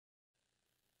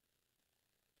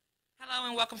Hello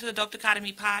and welcome to the Dope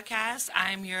Dichotomy podcast.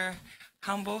 I'm your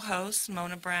humble host,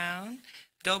 Mona Brown,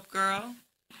 dope girl,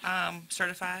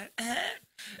 certified.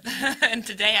 And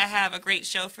today I have a great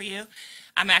show for you.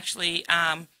 I'm actually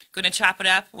going to chop it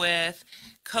up with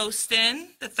Coston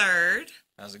III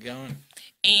How's it going?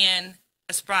 and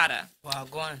Espada.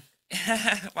 Wagwan.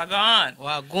 Wagon.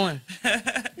 Wagwan.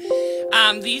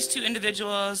 These two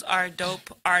individuals are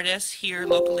dope artists here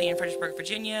locally in Fredericksburg,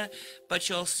 Virginia, but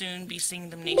you'll soon be seeing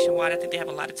them nationwide. I think they have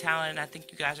a lot of talent, and I think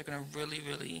you guys are going to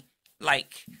really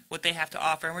like what they have to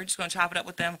offer. And we're just going to chop it up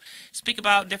with them, speak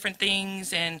about different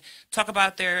things, and talk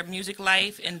about their music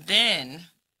life. And then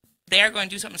they are going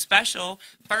to do something special.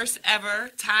 First ever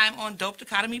time on Dope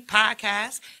Dichotomy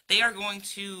podcast. They are going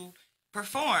to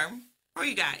perform for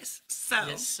you guys. So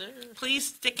Yes, sir. please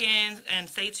stick in and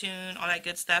stay tuned, all that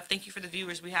good stuff. Thank you for the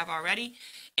viewers we have already,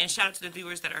 and shout out to the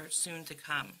viewers that are soon to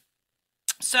come.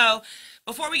 So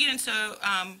before we get into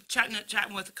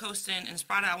chatting with Coston and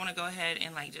Espada, I want to go ahead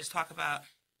and just talk about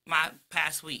my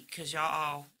past week, because y'all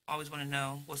all always want to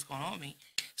know what's going on with me.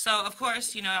 So of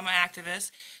course, you know, I'm an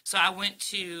activist. So I went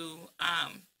to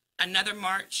another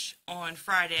march on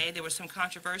Friday. There was some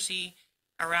controversy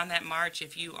around that march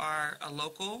if you are a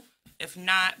local. If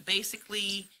not,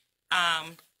 basically,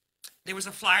 there was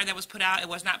a flyer that was put out. It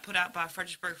was not put out by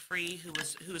Fredericksburg Free, who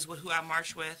I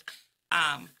marched with.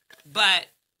 But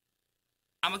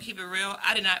I'm gonna keep it real.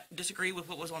 I did not disagree with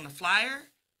what was on the flyer.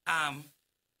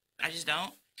 I just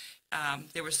don't.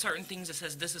 There were certain things that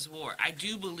says this is war. I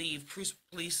do believe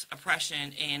police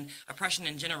oppression and oppression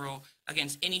in general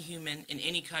against any human in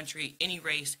any country, any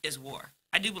race is war.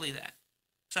 I do believe that.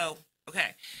 So,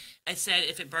 okay. I said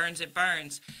if it burns, it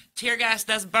burns. Tear gas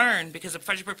does burn because the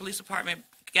Fredericksburg Police Department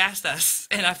gassed us,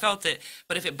 and I felt it.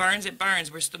 But if it burns, it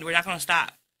burns. We're not going to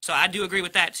stop. So I do agree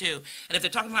with that, too. And if they're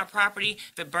talking about property,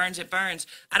 if it burns, it burns.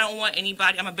 I don't want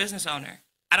anybody, I'm a business owner.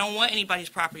 I don't want anybody's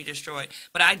property destroyed.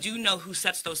 But I do know who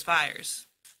sets those fires.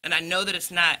 And I know that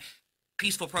it's not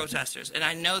peaceful protesters. And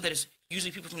I know that it's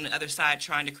usually people from the other side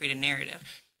trying to create a narrative.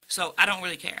 So I don't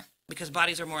really care because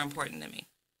bodies are more important than me.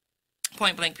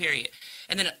 Point blank, period.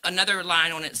 And then another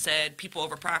line on it said, people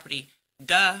over property.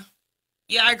 Duh.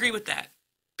 Yeah, I agree with that.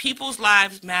 People's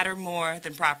lives matter more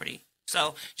than property.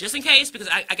 So just in case, because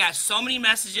I got so many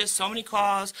messages, so many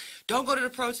calls, don't go to the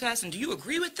protest, and do you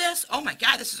agree with this? Oh my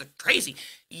God, this is crazy.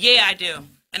 Yeah, I do.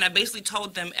 And I basically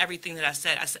told them everything that I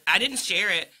said. I didn't share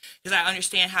it because I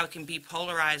understand how it can be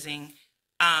polarizing.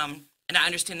 And I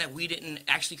understand that we didn't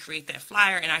actually create that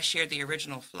flyer, and I shared the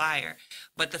original flyer.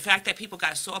 But the fact that people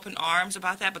got so up in arms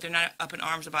about that, but they're not up in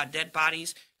arms about dead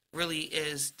bodies, really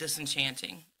is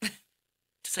disenchanting, to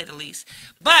say the least.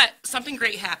 But something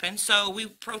great happened. So we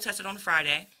protested on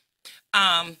Friday.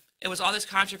 It was all this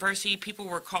controversy. People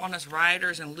were calling us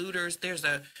rioters and looters. There's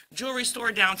a jewelry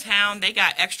store downtown. They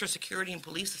got extra security and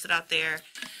police to sit out there.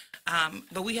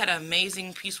 But we had an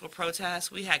amazing, peaceful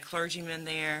protest. We had clergymen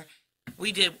there.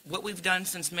 We did what we've done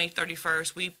since May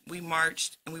 31st. We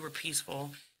marched and we were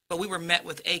peaceful, but we were met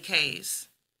with AKs.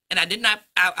 And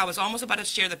I was almost about to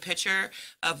share the picture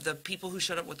of the people who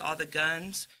showed up with all the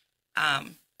guns,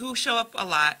 who show up a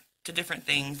lot to different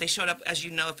things. They showed up, as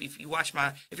you know, if you're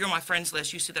on my friends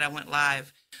list, you see that I went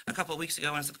live a couple of weeks ago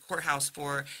and I was at the courthouse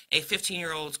for a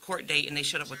 15-year-old's court date, and they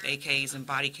showed up with AKs and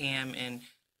body cam and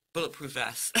bulletproof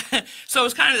vests. So it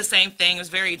was kind of the same thing. It was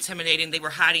very intimidating. They were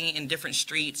hiding in different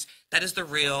streets. That is the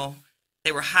real.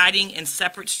 They were hiding in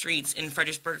separate streets in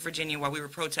Fredericksburg, Virginia, while we were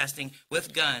protesting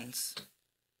with guns.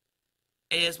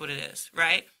 It is what it is,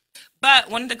 right? But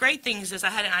one of the great things is I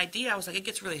had an idea. I was like, it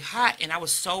gets really hot, and I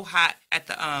was so hot at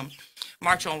the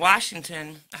March on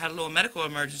Washington. I had a little medical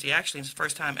emergency, actually. It's the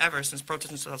first time ever since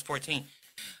protesting since I was 14.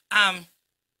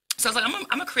 So I was like, I'm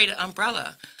going to create an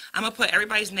umbrella. I'm going to put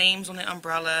everybody's names on the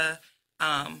umbrella.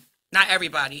 Not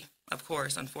everybody, of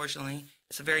course, unfortunately.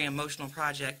 It's a very emotional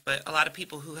project, but a lot of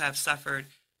people who have suffered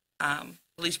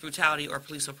police brutality or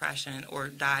police oppression or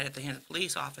died at the hands of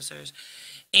police officers.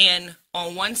 And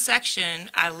on one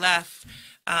section, I left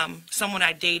someone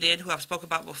I dated, who I've spoke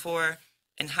about before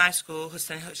in high school,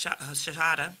 Hussein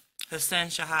Shahada,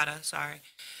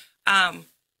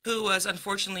 who was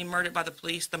unfortunately murdered by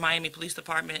the Miami Police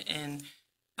Department in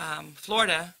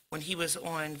Florida when he was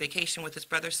on vacation with his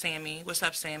brother Sammy. What's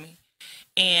up, Sammy?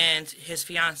 And his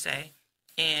fiance.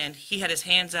 And he had his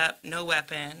hands up, no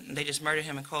weapon, and they just murdered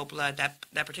him in cold blood.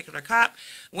 That particular cop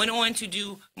went on to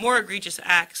do more egregious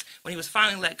acts. When he was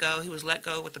finally let go, he was let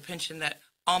go with a pension that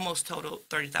almost totaled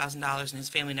 $30,000, and his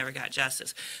family never got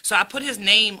justice. So I put his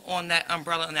name on that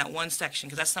umbrella in that one section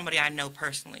because that's somebody I know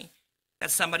personally.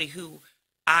 That's somebody who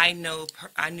I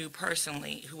knew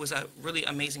personally, who was a really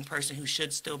amazing person who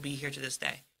should still be here to this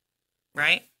day.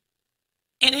 right?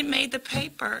 And it made the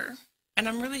paper. And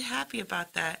I'm really happy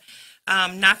about that.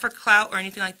 Not for clout or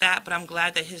anything like that, but I'm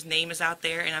glad that his name is out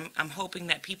there, and I'm hoping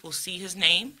that people see his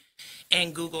name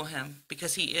and Google him,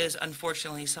 because he is,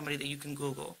 unfortunately, somebody that you can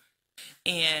Google.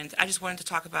 And I just wanted to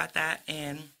talk about that,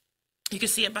 and you can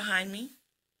see it behind me.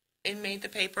 It made the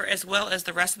paper, as well as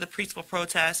the rest of the peaceful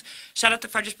protests. Shout out to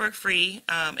Fredericksburg Free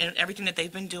and everything that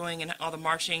they've been doing, and all the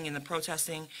marching and the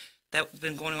protesting that's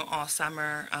been going on all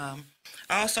summer.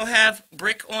 I also have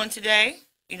Brick on today.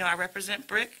 You know, I represent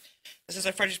Brick. This is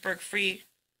a Fredericksburg Free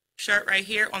shirt right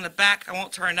here. On the back, I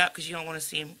won't turn it up because you don't want to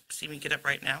see me get up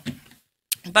right now.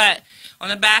 But on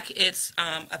the back, it's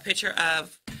a picture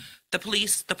of the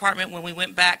police department when we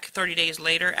went back 30 days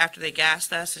later after they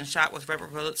gassed us and shot with rubber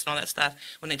bullets and all that stuff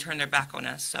when they turned their back on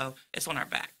us. So it's on our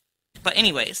back. But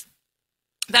anyways,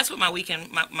 that's what my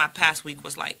weekend, my past week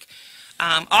was like.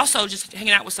 Also, just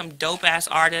hanging out with some dope-ass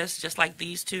artists, just like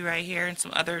these two right here, and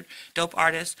some other dope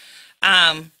artists.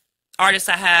 Artists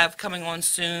I have coming on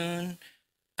soon,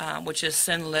 which is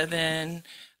Sin Livin'.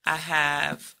 I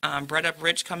have Bread Up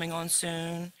Rich coming on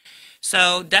soon.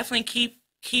 So definitely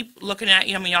keep looking at,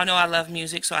 I mean, y'all know I love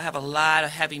music, so I have a lot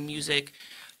of heavy music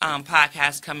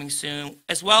podcasts coming soon,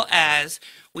 as well as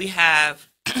we have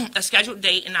a scheduled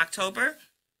date in October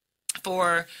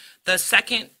for the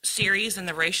second series in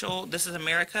the Racial This Is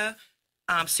America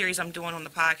series I'm doing on the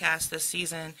podcast this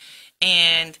season.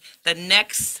 And the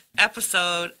next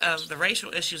episode of the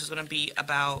racial issues is going to be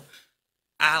about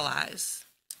allies.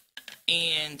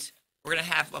 And we're going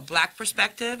to have a black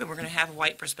perspective, and we're going to have a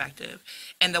white perspective.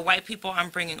 And the white people I'm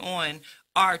bringing on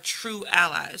are true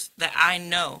allies that I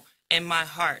know in my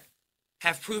heart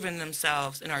have proven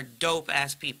themselves and are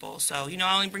dope-ass people. So,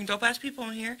 I only bring dope-ass people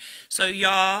in here. So,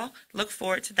 y'all look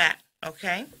forward to that,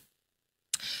 okay?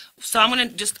 So I'm going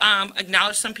to just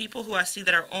acknowledge some people who I see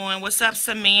that are on. What's up,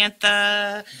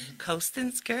 Samantha?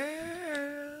 Coston's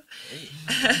girl.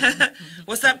 Hey.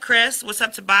 What's up, Chris? What's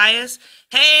up, Tobias?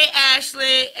 Hey,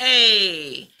 Ashley.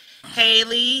 Hey,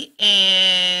 Haley.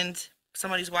 And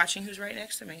somebody's watching who's right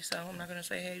next to me, so I'm not going to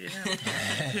say hey to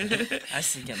him. I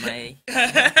see, get my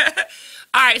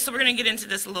All right, so we're going to get into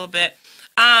this a little bit.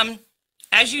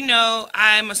 As you know,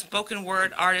 I'm a spoken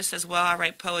word artist as well. I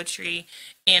write poetry,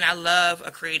 and I love a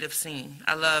creative scene.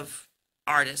 I love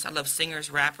artists. I love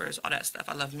singers, rappers, all that stuff.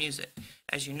 I love music,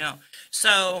 as you know.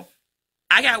 So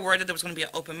I got word that there was going to be an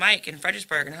open mic in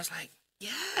Fredericksburg, and I was like,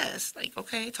 yes, like,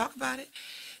 okay, talk about it.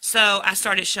 So I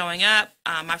started showing up.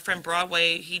 My friend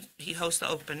Broadway, he hosts the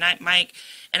open night mic,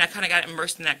 and I kind of got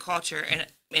immersed in that culture.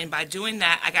 And by doing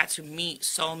that, I got to meet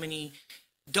so many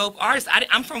dope artists.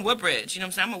 I'm from Woodbridge,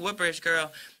 I'm saying? I'm a Woodbridge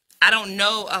girl. I don't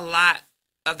know a lot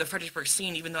of the Fredericksburg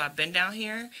scene, even though I've been down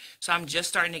here. So I'm just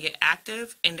starting to get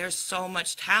active, and there's so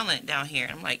much talent down here.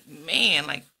 I'm like, man,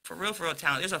 like, for real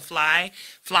talent. There's a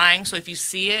flying, so if you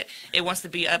see it, it wants to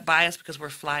be up by us because we're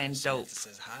flying dope. It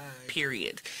says hi.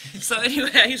 Period. So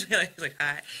anyway, I usually like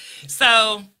hi.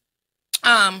 So,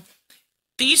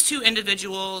 these two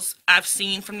individuals I've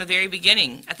seen from the very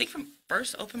beginning. I think from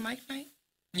first open mic night.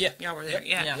 Yeah. Y'all were there,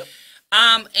 yeah. Yep.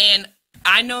 And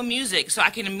I know music, so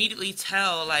I can immediately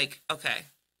tell, like, okay,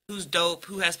 who's dope,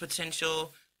 who has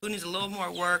potential, who needs a little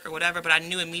more work or whatever. But I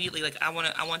knew immediately, like, I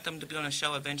want them to be on a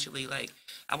show eventually. Like,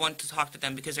 I want to talk to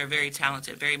them because they're very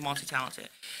talented, very multi-talented.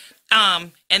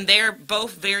 And they're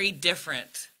both very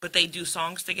different, but they do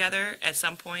songs together at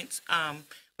some points,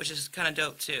 which is kind of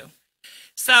dope too.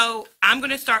 So I'm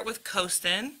going to start with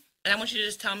Coston. And I want you to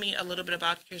just tell me a little bit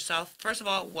about yourself. First of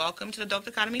all, welcome to the Dope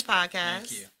Economy Podcast.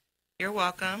 Thank you. You're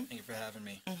welcome. Thank you for having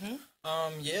me. Mm-hmm.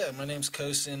 Yeah, my name's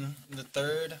Coston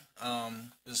III.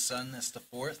 The son, that's the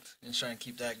fourth. And trying to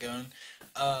keep that going.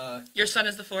 Your son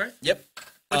is the fourth? Yep.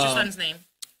 What's your son's name?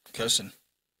 Coston.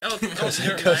 Oh,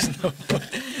 Coston.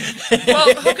 Well,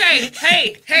 okay.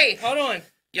 Hey, hold on.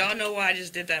 Y'all know why I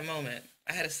just did that moment.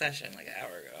 I had a session like an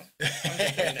hour ago.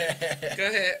 Go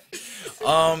ahead.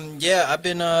 Yeah, I've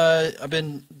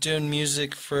been doing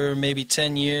music for maybe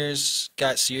 10 years.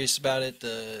 Got serious about it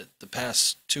the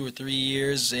past 2 or 3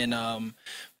 years, and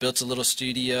built a little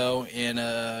studio, and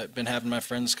been having my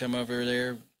friends come over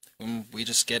there. We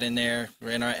just get in there,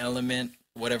 we're in our element.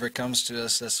 Whatever comes to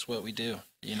us, that's what we do.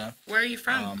 Where are you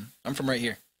from? I'm from right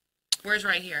here. Where's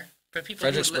right here? For people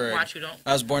Fredericksburg. who watch who don't.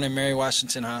 I was born in Mary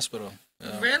Washington Hospital.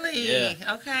 Really?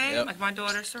 Yeah. Okay. Yep. Like my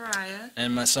daughter, Soraya.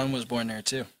 And my son was born there,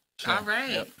 too. So, all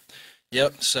right.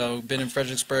 Yep. So, been in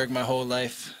Fredericksburg my whole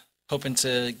life. Hoping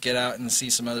to get out and see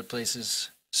some other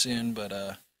places soon. But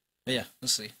yeah, we'll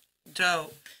see.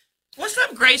 Dope. What's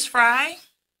up, Grace Fry?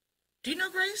 Do you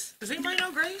know Grace? Does anybody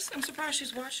know Grace? I'm surprised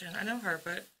she's watching. I know her,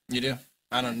 but... You do?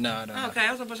 I don't know. Okay,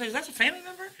 I was about to say, is that a family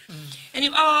member?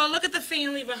 And you, oh, look at the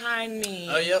family behind me.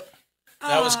 Oh, yep.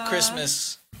 That was Aw.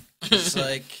 Christmas. It's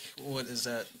like, what is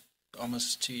that?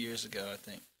 Almost 2 years ago, I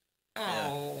think.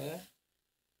 Oh. Yeah.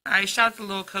 All right, shout out to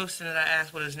little Coston that I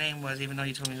asked what his name was, even though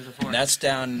you told me it was before. And that's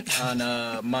down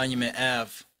on Monument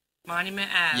Ave.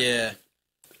 Monument Ave. Yeah.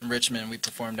 In Richmond, we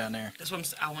performed down there. That's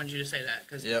what I wanted you to say that,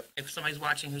 because Yep. if somebody's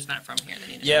watching who's not from here,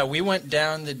 they need to Yeah, know. we went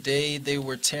down the day they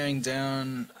were tearing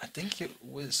down, I think it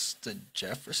was the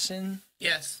Jefferson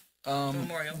Yes.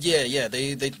 Memorial. Yeah,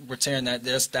 they were tearing that.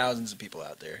 There's thousands of people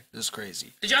out there. It was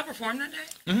crazy. Did y'all perform that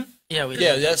day? Yeah, we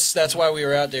Yeah, did. that's why we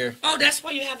were out there. Oh, that's why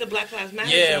you have the Black Lives Matter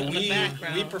Yeah, in the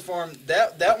background. we performed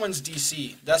that one's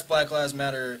DC. That's Black Lives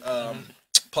Matter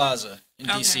Plaza in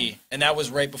DC. Okay. And that was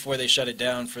right before they shut it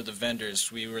down for the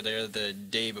vendors. We were there the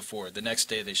day before. The next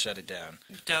day they shut it down.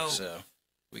 Dope. So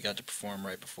we got to perform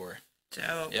right before.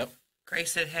 Dope. Yep.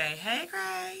 Grace said, hey. Hey,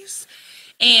 Grace.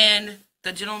 And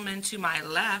the gentleman to my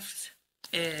left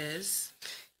is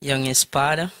Young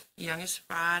Espada, Young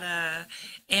Espada.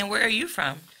 And where are you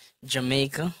from?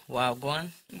 Jamaica, Wagwan.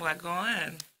 What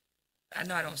going? I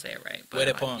know I don't say it right. But Where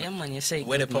the pun? Yeah, man, you say it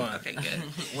Where the good, man. pun? Okay, good.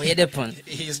 Where the pun?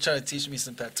 He's trying to teach me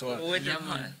some patois. Where the Yeah, pun?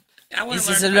 man. I want This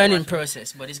to is learn a learning patois.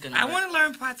 process, but it's gonna. I work. want to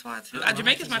learn patois too. Oh,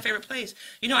 Jamaica's my favorite place.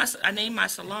 You know, I named my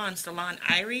salon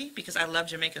Irie because I love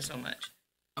Jamaica so much.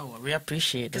 Oh, we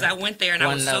appreciate Because that. I went there and I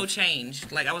One was so love.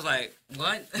 changed. Like I was like,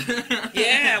 What?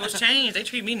 yeah, I was changed. They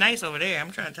treat me nice over there.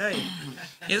 I'm trying to tell you,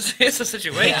 it's a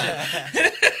situation.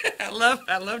 I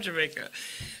love Jamaica.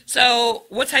 So,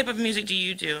 what type of music do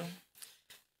you do?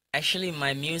 Actually,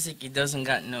 my music, it doesn't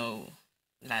got no,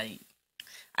 like,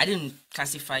 I didn't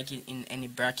classify it in any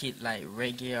bracket like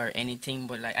reggae or anything,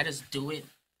 but like I just do it.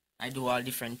 I do all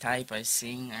different type. I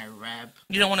sing, I rap.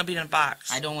 You don't want to be in a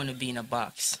box. I don't want to be in a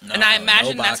box. No, And I no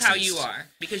imagine that's how boxes. you are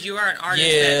because you are an artist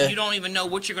Yeah. that you don't even know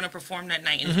what you're going to perform that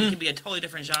night, and it could be a totally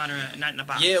different genre, and not in a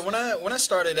box. Yeah, when I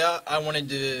started out, I wanted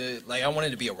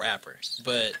to be a rapper,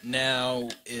 but now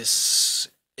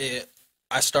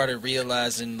I started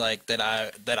realizing like that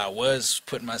I was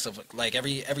putting myself like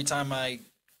every time I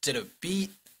did a beat,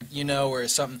 you know, or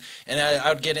something, and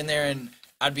I'd get in there and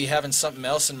I'd be having something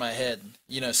else in my head,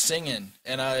 you know, singing,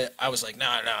 and I was like,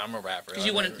 nah, I'm a rapper. Because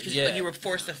you were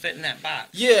forced to fit in that box.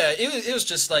 Yeah, it was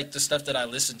just like the stuff that I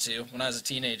listened to when I was a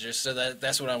teenager, so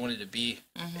that's what I wanted to be,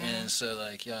 and so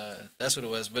like that's what it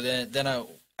was. But then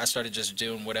I started just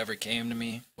doing whatever came to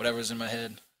me, whatever was in my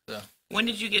head. So When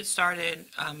did you get started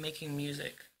making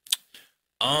music?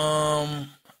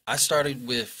 I started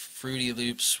with Fruity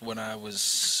Loops when I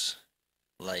was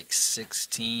like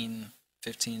 15,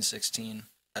 16,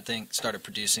 I think. Started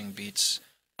producing beats.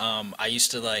 I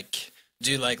used to like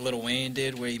do like Lil Wayne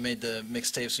did, where he made the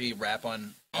mixtapes where he rap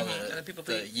on all Other people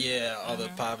beats. all the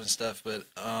pop and stuff. But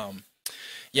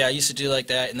yeah, I used to do like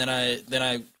that, and then I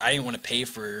didn't want to pay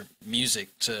for music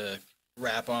to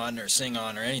rap on or sing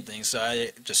on or anything, so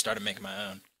I just started making my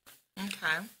own.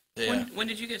 Okay. Yeah. When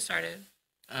did you get started?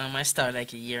 I started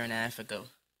like a year and a half ago.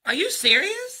 Are you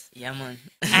serious? Yeah, man.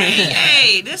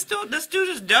 hey, this dude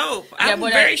is dope. Yeah, I'm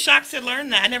but very shocked to learn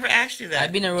that. I never asked you that.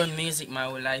 I've been around music my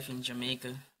whole life in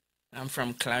Jamaica. I'm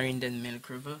from Clarendon, Milk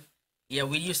River. Yeah,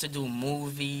 we used to do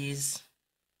movies,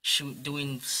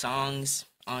 doing songs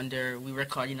we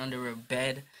recording under a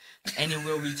bed,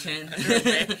 anywhere we can.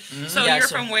 So Yeah, you're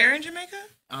so- from where in Jamaica?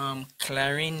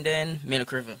 Clarendon,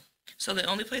 Milk River. So the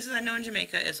only places I know in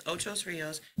Jamaica is Ochos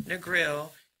Rios, Negril,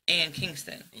 and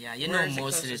Kingston. Yeah, you Where know is it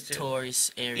most of closest the to?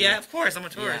 tourist area. Yeah, of course. I'm a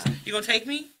tourist. Yeah. You gonna take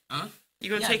me? Huh? You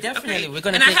gonna Yeah, take definitely. Okay. We're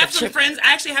gonna and I take a have some trip. friends.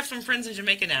 I actually have some friends in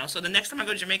Jamaica now. So the next time I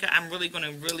go to Jamaica, I'm really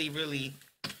gonna really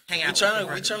hang out.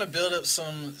 We're trying to build up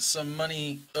some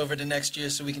money over the next year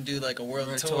so we can do like a world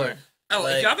World tour. tour. Oh,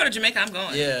 if like- y'all go to Jamaica, I'm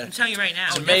going. Yeah. I'm telling you right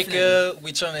now. Jamaica,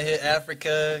 we trying to hit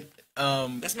Africa.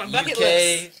 That's my bucket UK,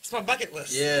 list. It's my bucket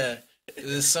list. Yeah,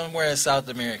 there's somewhere in South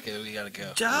America we gotta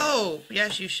go. Dope.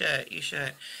 Yes, you should. You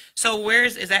should. So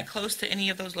is that close to any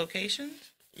of those locations?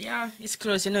 Yeah, it's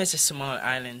close. You know, it's a small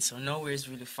island, so nowhere is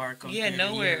really far compared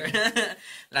nowhere. to here.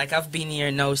 Like, I've been here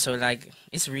now, so, like,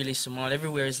 it's really small.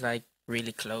 Everywhere is, like,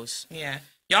 really close. Yeah.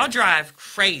 Y'all drive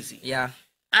crazy. Yeah.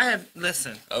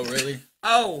 Listen. Oh really?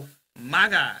 Oh my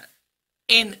God.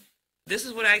 And this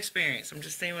is what I experienced. I'm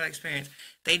just saying what I experienced.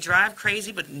 They drive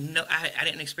crazy, but no, I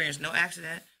didn't experience no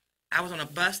accident. I was on a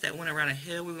bus that went around a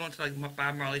hill. We were going to like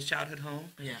Bob Marley's childhood home.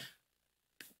 Yeah.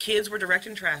 Kids were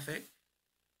directing traffic.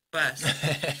 Bus.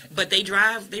 But they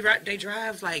drive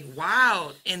like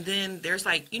wild. And then there's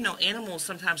like, animals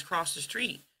sometimes cross the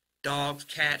street. Dogs,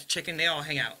 cats, chicken, they all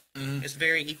hang out. It's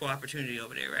very equal opportunity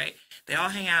over there, right? They all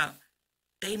hang out.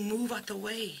 They move out the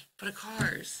way for the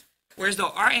cars. Whereas though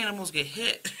our animals get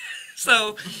hit.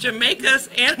 So Jamaica's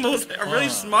animals are really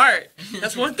smart.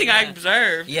 That's one thing I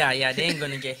observed. Yeah, they ain't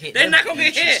gonna get hit. They're not gonna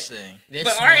get hit. Interesting. They're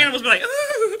But our smart. animals be like,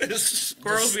 ooh,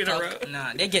 squirrels be in a row. Stuck-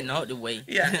 Nah, they're getting out the way.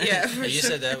 Yeah. for You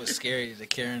sure. said that was scary. The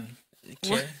Karen.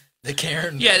 What? The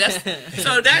Karen. Yeah, that's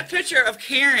so that picture of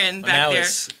Karen back Now there,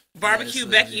 it's- Barbecue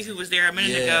it's Becky, amazing. who was there a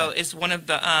minute Yeah. ago, is one of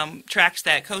the tracks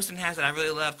that Coston has that I really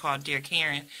love called Dear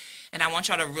Karen, and I want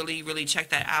y'all to really, really check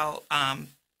that out.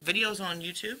 Videos on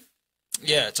YouTube.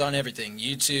 Yeah, it's on everything.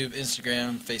 YouTube,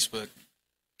 Instagram, Facebook.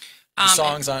 The Um,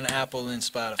 songs on Apple and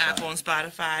Spotify. Apple and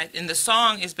Spotify, and the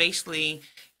song is basically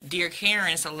Dear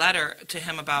Karen. It's a letter to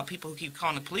him about people who keep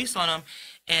calling the police on him,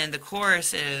 and the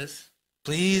chorus is.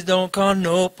 Please don't call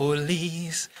no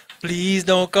police. Please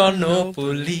don't call no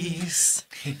police.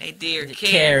 Hey, dear Karen.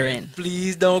 Karen.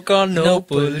 Please don't call no No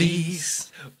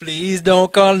police. Please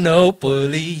don't call no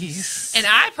police. And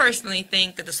I personally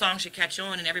think that the song should catch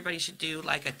on and everybody should do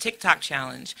like a TikTok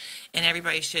challenge. And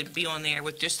everybody should be on there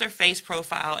with just their face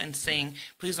profile and sing,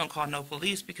 please don't call no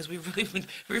police, because we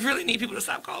really need people to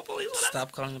stop calling police on us.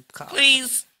 Stop calling the cops.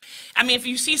 Please. I mean, if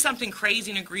you see something crazy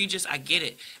and egregious, I get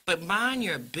it. But mind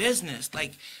your business.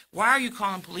 Like, why are you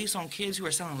calling police on kids who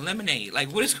are selling lemonade?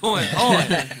 Like, what is going on?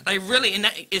 Like, really,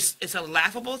 and it's a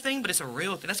laughable thing, but it's a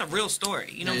real thing. That's a real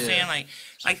story. You know what I'm Yeah. saying?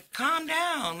 Like, calm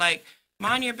down. Like,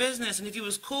 mind your business. And if you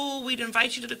was cool, we'd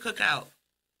invite you to the cookout.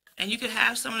 And you could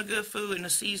have some of the good food and the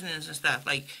seasonings and stuff.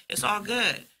 Like, it's all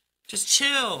good. Just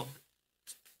chill.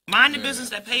 Mind the business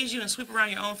that pays you and sweep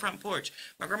around your own front porch.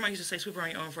 My grandma used to say, sweep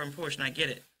around your own front porch, and I get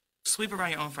it. Sweep around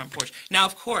your own front porch. Now,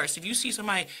 of course, if you see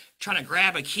somebody trying to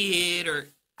grab a kid, or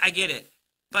I get it.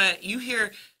 But you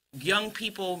hear young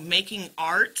people making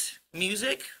art,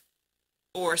 music,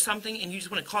 or something, and you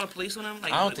just want to call the police on them?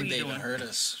 Like, I don't what think are they you even doing? heard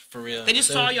us for real. They just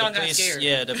saw y'all and got police, scared.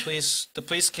 Yeah, the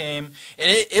police came, and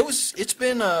it's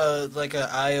been like an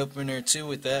eye opener too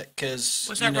with that, because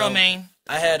What's that, Romaine?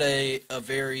 I had a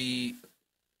very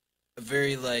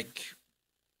like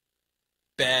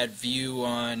bad view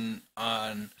on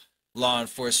law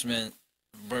enforcement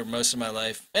for most of my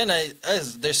life, and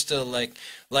there's still like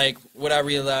what I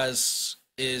realize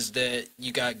is that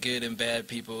you got good and bad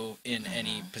people in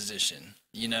any position,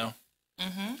 you know.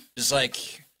 Mm-hmm. Just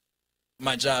like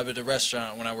my job at the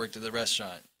restaurant, when I worked at the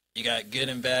restaurant, you got good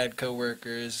and bad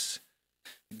coworkers,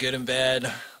 good and bad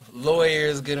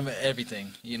lawyers, good and bad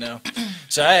everything, you know.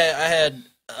 So I had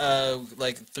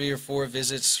like 3 or 4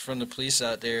 visits from the police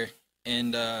out there,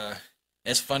 and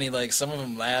it's funny, like some of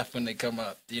them laugh when they come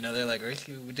up. You know, they're like,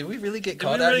 "Did we really get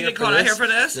caught out here get for caught out here this?" for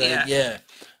this? Like, Yeah.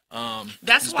 yeah.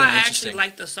 That's It's why been I actually interesting.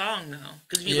 like the song, though,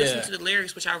 because if you listen to the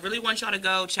lyrics, which I really want y'all to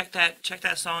go check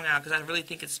that song out, because I really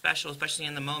think it's special, especially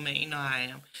in the moment. You know how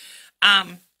I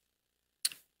am.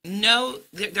 No,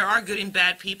 there are good and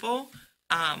bad people,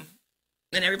 and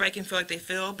everybody can feel like they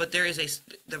feel, but there is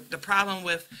the problem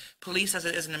with police as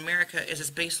it is in America is it's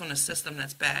based on a system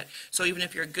that's bad. So even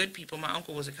if you're good people, my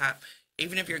uncle was a cop.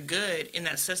 Even if you're good in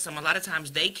that system, a lot of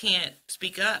times they can't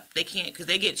speak up. They can't, because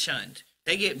they get shunned.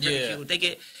 They get ridiculed. They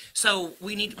get, so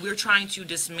we're trying to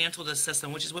dismantle the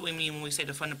system, which is what we mean when we say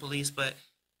defund the police, but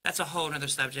that's a whole other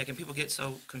subject, and people get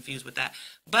so confused with that.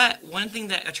 But one thing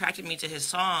that attracted me to his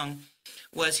song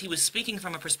was he was speaking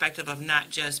from a perspective of not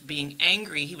just being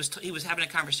angry. He was having a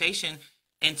conversation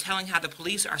and telling how the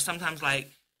police are sometimes like,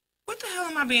 what the hell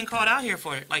am I being called out here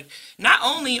for? Like, not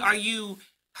only are you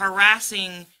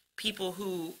harassing people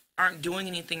who aren't doing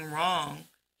anything wrong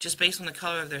just based on the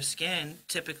color of their skin,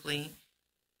 typically,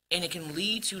 and it can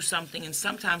lead to something, and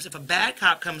sometimes if a bad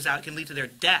cop comes out, it can lead to their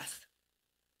death.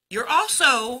 You're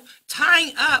also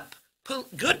tying up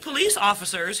good police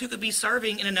officers who could be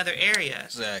serving in another area.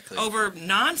 Exactly. Over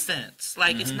nonsense.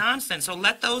 Like, it's nonsense. So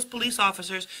let those police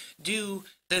officers do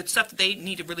the stuff that they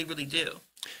need to really, really do.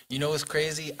 You know what's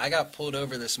crazy? I got pulled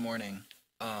over this morning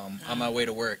on my way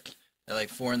to work at like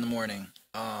 4 in the morning.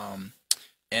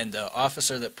 And the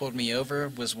officer that pulled me over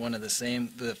was one of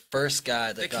the first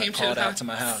guy that got came to called the out house. to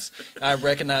my house. I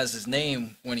recognized his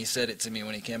name when he said it to me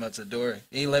when he came out to the door.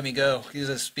 He let me go. He was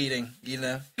just speeding, you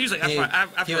know. He was like, He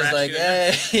I've was harassed like, you.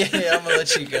 hey, yeah, I'm gonna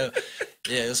let you go.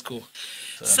 Yeah, it was cool.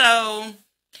 So,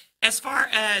 as far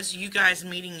as you guys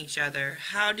meeting each other,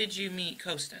 how did you meet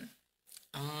Coston?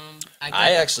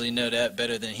 I actually know that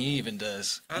better than he even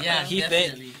does. Yeah,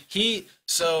 definitely.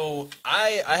 So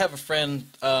I have a friend,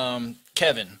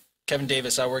 Kevin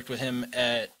Davis. I worked with him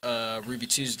at Ruby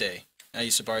Tuesday. I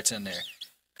used to bartend there,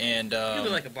 and You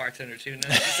look like a bartender too. Now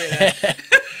that you say that.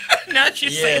 Now that you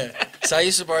say yeah. that. So I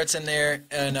used to bartend there,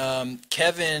 and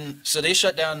Kevin. So they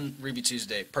shut down Ruby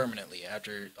Tuesday permanently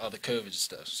after all the COVID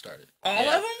stuff started. All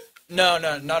Yeah. of them? No,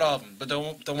 not all of them, but the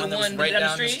one that was one right down the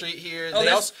down the street? street here. Oh,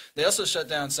 They also shut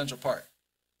down Central Park.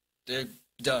 They're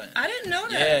done. I didn't know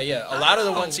that. Yeah. A lot of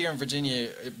the ones Oh. here in Virginia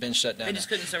have been shut down. They just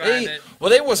couldn't survive They, it. well,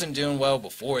 they wasn't doing well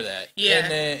before that. Yeah,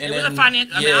 and it was then, a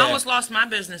financial. I mean, I yeah. almost lost my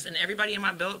business, and everybody in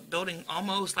my building,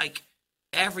 almost like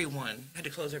everyone, had to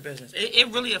close their business. It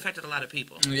really affected a lot of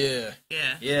people. Yeah.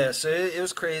 Yeah. Yeah, so it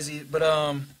was crazy. But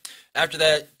after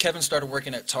that, Kevin started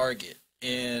working at Target,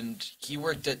 and he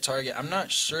worked at Target. I'm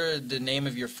not sure the name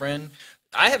of your friend.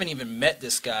 I haven't even met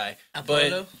this guy,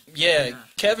 Apollo? but yeah,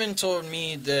 Kevin told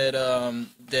me that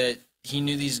that he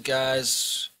knew these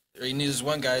guys. Or he knew this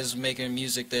one guy who's making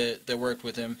music that worked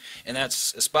with him, and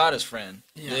that's Espada's friend.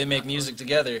 Yeah, They make music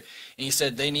together, and he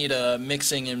said they need a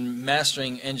mixing and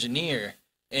mastering engineer,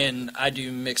 and I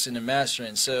do mixing and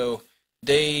mastering. So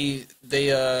they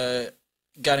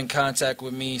got in contact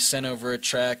with me, sent over a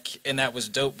track, and that was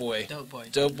Dope Boy.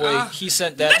 Dope Boy. He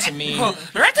sent that to me.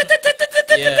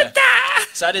 Yeah.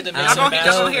 So I did the Y'all mix and gonna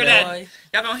mastering. hear that.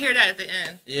 Y'all gonna hear that at the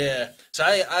end. Yeah. So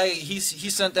he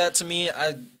sent that to me.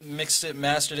 I mixed it,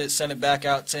 mastered it, sent it back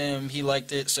out to him. He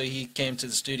liked it, so he came to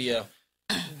the studio.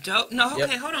 Dope. No,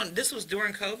 okay, Yep. hold on. This was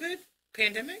during COVID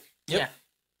pandemic. Yep. Yeah.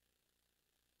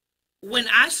 When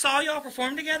I saw y'all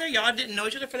perform together, y'all didn't know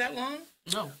each other for that long.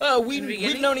 No. In the We've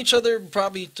beginning? known each other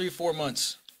probably 3-4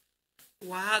 months.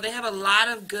 Wow, they have a lot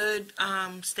of good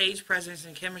stage presence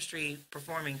and chemistry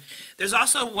performing. There's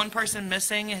also one person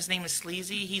missing. His name is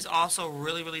Sleazy. He's also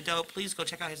really, really dope. Please go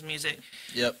check out his music.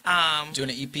 Yep.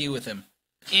 Doing an EP with him.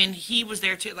 And he was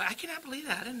there too. Like, I cannot believe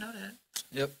that. I didn't know that.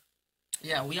 Yep.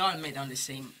 Yeah, we all met on the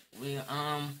same.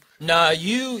 Nah,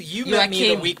 you I met me the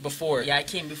came- week before. Yeah, I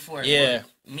came before. Yeah.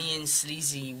 but me and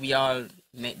Sleazy, we all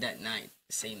met that night,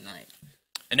 the same night.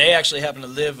 And they actually happen to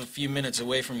live a few minutes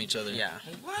away from each other. Yeah.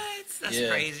 What? That's Yeah.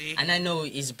 crazy. And I know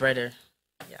his brother.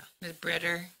 The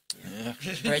Britter. Yeah.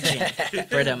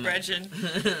 Brother man. Brethren.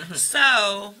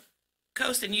 So,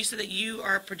 Coston, you said that you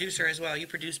are a producer as well. You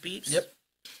produce beats? Yep.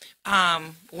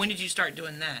 When did you start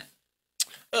doing that?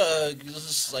 This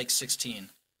is like 16.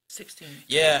 16.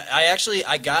 Yeah,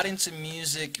 I got into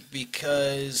music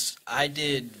because I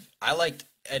liked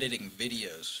editing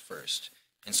videos first.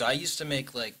 And so I used to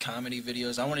make like comedy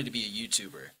videos. I wanted to be a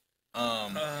YouTuber.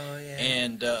 Oh, yeah.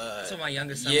 And That's what my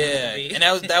youngest son yeah, wants to be.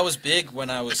 and that was big when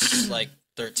I was like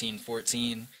 13,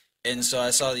 14. And so I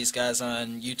saw these guys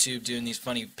on YouTube doing these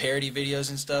funny parody videos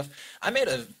and stuff. I made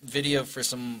a video for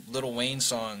some Lil Wayne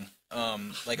song,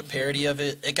 like a parody of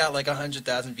it. It got like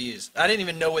 100,000 views. I didn't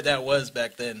even know what that was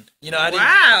back then. You know,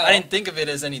 Wow. I didn't think of it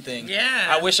as anything. Yeah.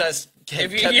 I wish I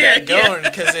kept yeah, that going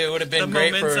because it would have been The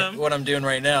great momentum. for what I'm doing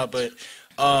right now. But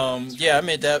yeah, I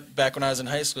made that back when I was in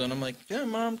high school, and I'm like, yeah,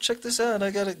 Mom, check this out.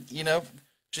 I gotta,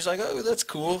 she's like, oh, that's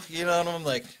cool, and I'm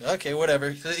like, okay,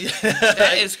 whatever.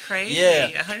 That is crazy.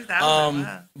 Yeah. 100,000.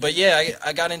 Wow. But yeah,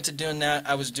 I got into doing that.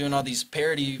 I was doing all these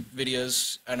parody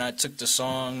videos, and I took the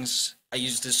songs. I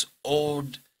used this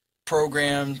old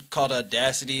program called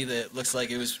Audacity that looks like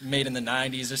it was made in the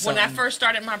 90s or When something. I first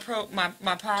started my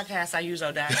podcast, I used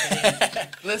Audacity.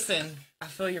 Listen, I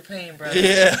feel your pain, bro.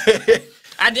 Yeah.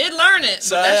 I did learn it,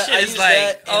 So but that I shit is used like,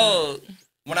 that, and oh,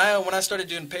 When I started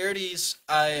doing parodies,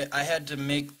 I had to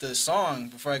make the song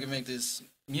before I could make this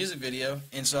music video,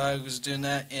 and so I was doing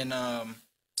that, and I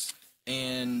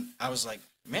was like,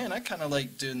 man, I kind of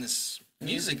like doing this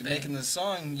music, making this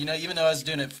song, even though I was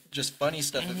doing it just funny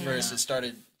stuff at first, it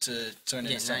started to turn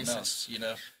into something nicer. else,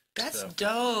 that's So.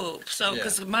 dope. So, Yeah.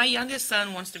 because my youngest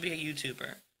son wants to be a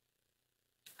YouTuber,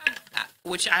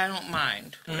 which I don't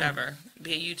mind, whatever,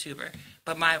 be a YouTuber.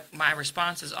 But my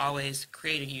response is always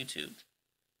create a YouTube.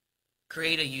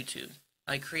 Create a YouTube.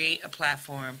 Like, create a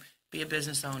platform. Be a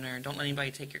business owner. Don't let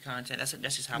anybody take your content. That's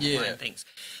just how my Yeah. mind thinks.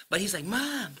 But he's like,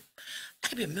 Mom, I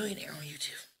could be a millionaire on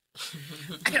YouTube.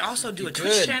 I could also do a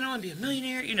Twitch could. channel and be a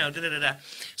millionaire, da-da-da-da.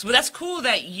 So, but that's cool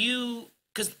that you,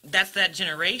 because that's that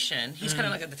generation. He's kind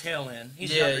of like at the tail end.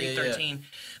 He's Yeah, younger, he's yeah, yeah. 13.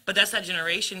 But that's that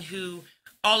generation who,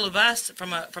 all of us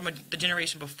from the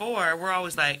generation before, we're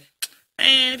always like,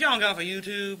 man, if y'all don't go for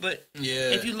YouTube, but Yeah.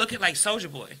 if you look at like Soulja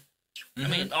Boy, I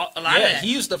mean, a lot of Yeah, that.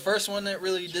 he was the first one that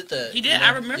really did that. He did.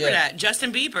 I remember Yeah. that.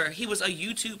 Justin Bieber, he was a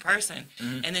YouTube person,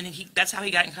 and then that's how he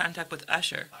got in contact with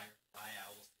Usher.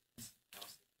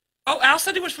 Oh, Al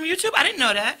Sunday was from YouTube. I didn't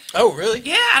know that. Oh, really?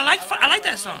 Yeah, I like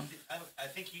that song. I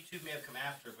think YouTube may have come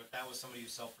after, but that was somebody who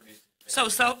self-produced it. So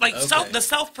Okay. the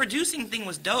self-producing thing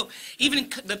was dope. Even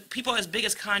the people as big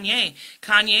as Kanye.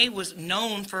 Kanye was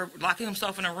known for locking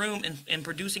himself in a room and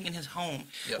producing in his home.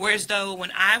 Yep. Whereas though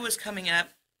when I was coming up,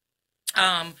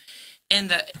 in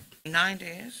the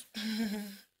 90s,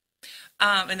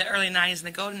 in the early 90s, in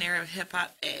the golden era of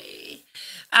hip-hop,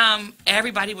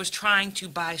 everybody was trying to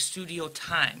buy studio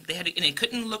time. They had to, and it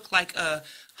couldn't look like a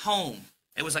home.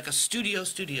 It was like a studio.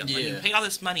 Like you pay all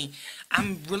this money.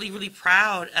 I'm really, really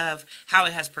proud of how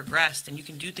it has progressed. And you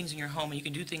can do things in your home, and you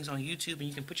can do things on YouTube, and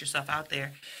you can put yourself out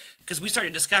there. Because we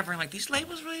started discovering, like, these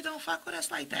labels really don't fuck with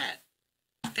us like that.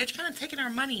 They're kind of taking our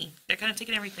money. They're kind of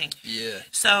taking everything. Yeah.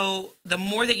 So the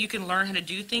more that you can learn how to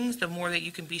do things, the more that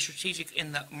you can be strategic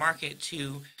in the market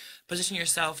to position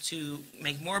yourself to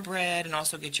make more bread and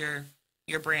also get your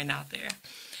brand out there.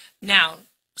 Now,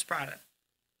 Espada,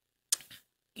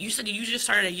 you said you just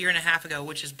started a year and a half ago,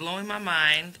 which is blowing my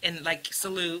mind. And, like,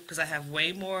 salute, because I have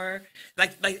way more,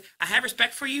 like I have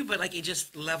respect for you, but, like, it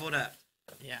just leveled up.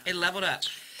 Yeah. It leveled up.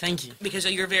 Thank you. Because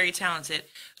you're very talented.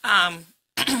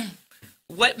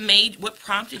 What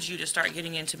prompted you to start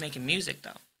getting into making music,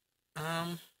 though?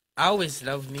 I always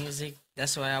loved music.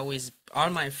 That's why all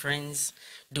my friends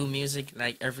do music,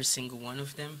 like every single one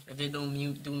of them. If they don't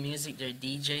do music, they're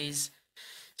DJs.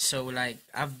 So, like,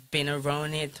 I've been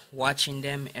around it, watching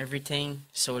them, everything.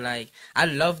 So, like, I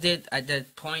loved it at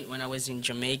that point when I was in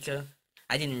Jamaica.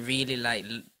 I didn't really, like,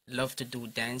 love to do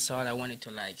dancehall. I wanted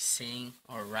to, like, sing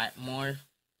or rap more.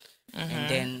 Mm-hmm. And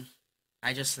then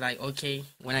I just, like, okay,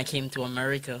 when I came to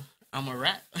America, I'm a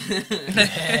rap.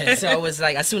 So I was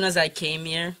like, as soon as I came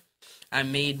here, I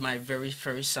made my very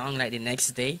first song, like, the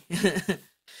next day.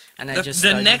 And I just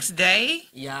started, the next day?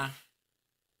 Yeah.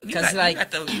 Because, like, you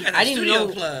got the I didn't studio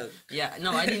know. plug. Yeah,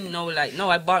 no, I didn't know. Like, no,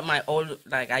 I bought my old.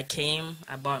 Like, I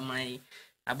bought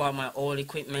my old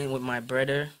equipment with my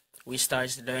brother. We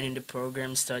started learning the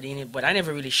program, studying it. But I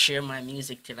never really share my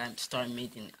music till I start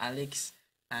meeting Alex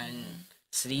and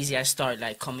Sleazy. I start,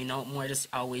 like, coming out more. Just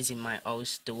always in my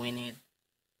house doing it.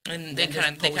 And they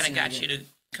kind of got you to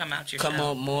come out yourself. Come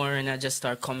out more, and I just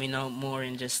start coming out more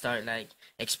and just start, like,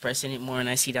 expressing it more, and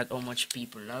I see that how much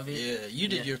people love it. Yeah, you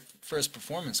did your first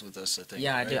performance with us, I think.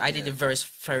 Yeah, right? I did the very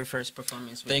first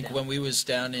performance with I think them. when we was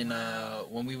down in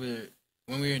when we were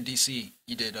in DC,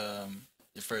 you did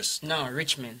the first. No,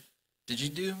 Richmond. Did you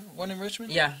do one in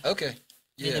Richmond? Yeah. Okay.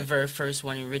 Did Yeah. the very first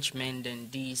one in Richmond, then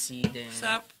DC, then.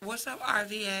 What's up,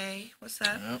 RVA? What's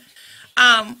up?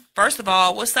 Yep. First of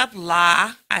all, what's up,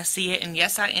 La? I see it, and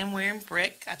yes, I am wearing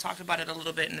brick. I talked about it a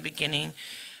little bit in the beginning.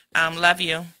 Love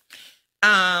you.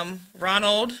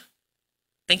 Ronald,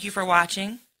 thank you for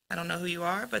watching. I don't know who you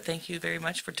are, but thank you very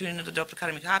much for tuning into the Dope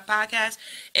Academy podcast.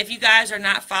 If you guys are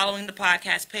not following the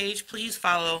podcast page, please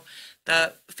follow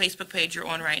the Facebook page you're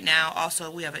on right now.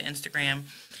 Also, we have an Instagram.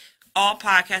 All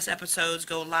podcast episodes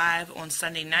go live on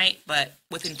Sunday night, but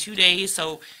within 2 days,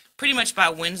 so pretty much by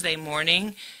Wednesday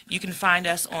morning, you can find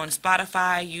us on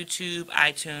Spotify, YouTube,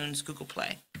 iTunes, Google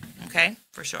Play. Okay?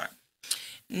 For sure.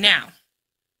 Now,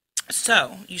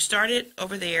 so you started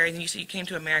over there, and you said you came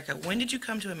to America. When did you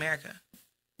come to America?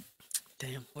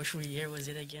 Damn, which year was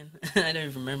it again? I don't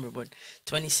even remember, but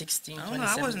 2016, Oh, no,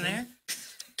 I wasn't there.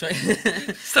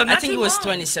 2017. So I not think too it was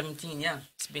long. 2017, yeah.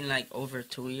 It's been like over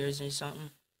 2 years or something.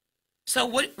 So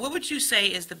what would you say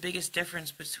is the biggest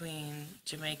difference between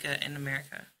Jamaica and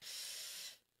America?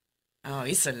 Oh,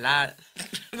 it's a lot.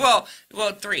 Well,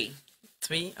 3.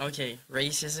 3? Okay,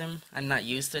 racism. I'm not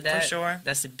used to that. For sure.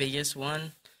 That's the biggest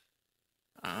one.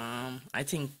 I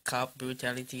think cop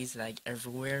brutality is like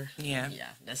everywhere. Yeah. Yeah,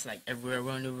 that's like everywhere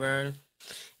around the world.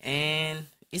 And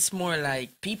it's more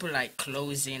like people like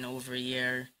closing over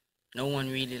here. No one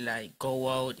really like go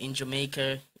out in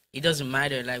Jamaica. It doesn't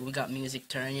matter. Like, we got music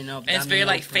turning up. And it's very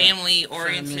like family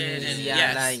oriented, and yeah,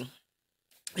 yes. like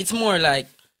it's more like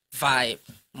vibe,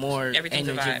 more Everything's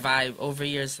a energy vibe. Over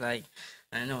here, it's like,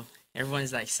 I don't know.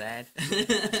 Everyone's like sad.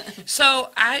 So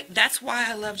that's why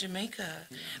I love Jamaica,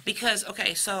 because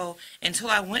okay, so until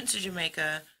I went to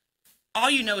Jamaica, all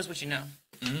you know is what you know,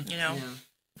 you know.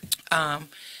 Yeah.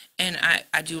 And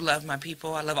I do love my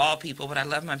people. I love all people, but I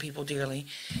love my people dearly.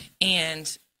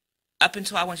 And up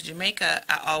until I went to Jamaica,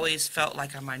 I always felt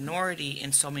like a minority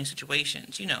in so many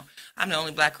situations. You know, I'm the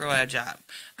only black girl at a job.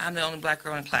 I'm the only black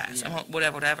girl in class. Yeah. I'm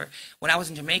whatever. When I was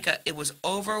in Jamaica, it was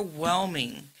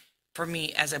overwhelming for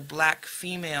me as a black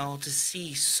female to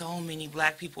see so many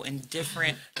black people in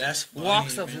different That's funny,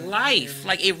 walks of man. life.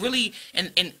 Like, it really, and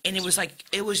it was like,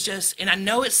 it was just, and I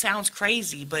know it sounds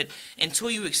crazy, but until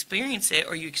you experience it,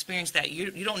 or you experience that,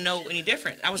 you don't know any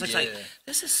different. I was just like, Yeah.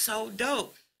 this is so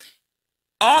dope.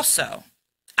 Also,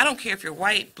 I don't care if you're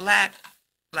white, black,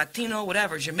 Latino,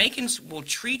 whatever, Jamaicans will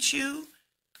treat you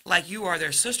like you are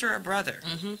their sister or brother.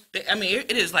 I mean,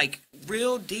 it is like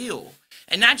real deal.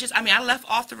 And not just, I mean, I left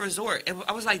off the resort.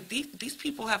 I was like, these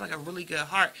people have like a really good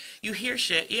heart. You hear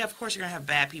shit. Yeah, of course you're going to have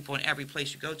bad people in every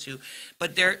place you go to.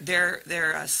 But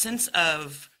they're a sense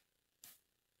of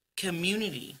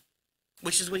community,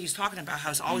 which is what he's talking about, how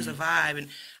it's always a vibe. And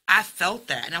I felt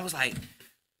that. And I was like,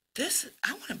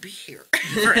 I want to be here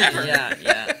forever.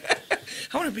 Yeah.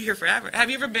 I want to be here forever. Have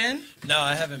you ever been? No,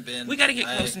 I haven't been. We got to get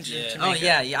close to Jamaica. Oh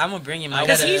yeah. I'm gonna bring him.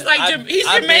 Because he's like he's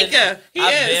Jamaica.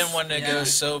 I've been wanting to go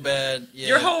so bad. Yeah.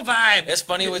 Your whole vibe. It's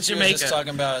funny what you were Jamaica. just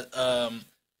talking about.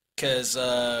 Because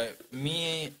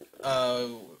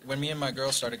when me and my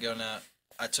girl started going out,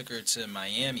 I took her to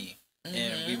Miami,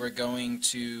 and we were going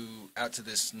out to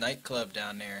this nightclub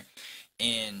down there,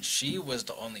 and she was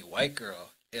the only white girl.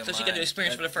 So she got to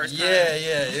experience for the first time. Yeah.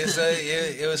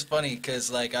 It was funny because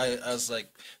like I was like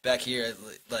back here,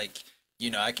 like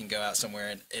I can go out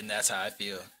somewhere and that's how I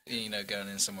feel. Going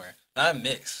in somewhere. I'm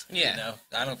mixed. Yeah.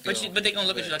 I don't feel. But they gonna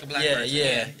look at you like a black person.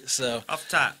 Yeah. So off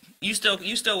the top, you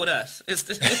still with us. It's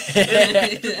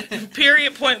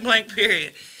period, point blank,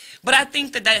 period. But I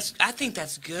think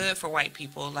that's good for white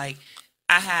people. Like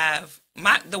I have.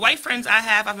 The white friends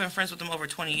I've been friends with them over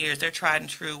 20 years. They're tried and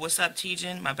true. What's up,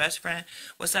 T-Jen, my best friend?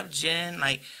 What's up, Jen?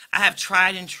 Like, I have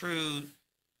tried and true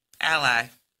ally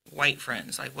white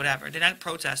friends, like whatever. They're not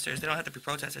protesters. They don't have to be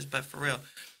protesters, but for real.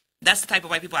 That's the type of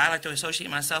white people I like to associate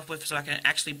myself with so I can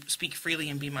actually speak freely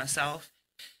and be myself.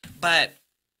 But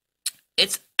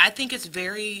I think it's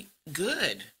very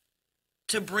good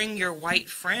to bring your white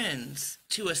friends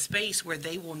to a space where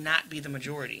they will not be the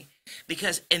majority.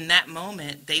 Because in that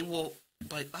moment, they will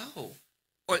be like, oh,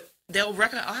 or they'll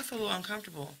recognize, I feel a little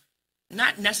uncomfortable.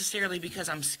 Not necessarily because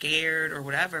I'm scared or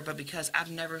whatever, but because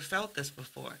I've never felt this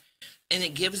before. And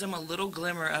it gives them a little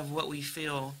glimmer of what we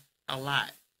feel a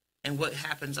lot and what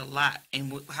happens a lot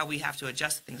and how we have to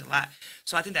adjust to things a lot.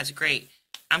 So I think that's great.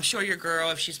 I'm sure your girl,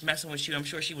 if she's messing with you, I'm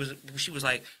sure she was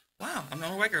like, wow, I'm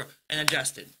not a white girl, and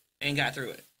adjusted and got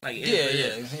through it. Like,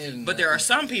 yeah. But there are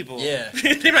some people. Yeah.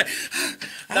 They're like,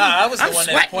 no, I was the I'm one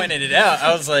sweating. that pointed it out.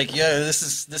 I was like, yeah, this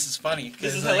is funny.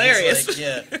 This is like, hilarious. Like,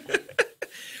 yeah.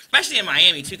 Especially in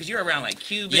Miami too, because you're around like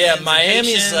Cubans. Yeah, and Miami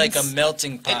is Haitians. like a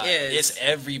melting pot. It is. It's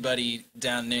everybody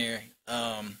down there.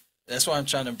 That's why I'm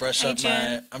trying to brush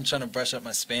up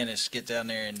my Spanish. Get down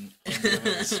there and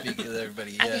speak with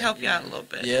everybody. Yeah. I can help you out a little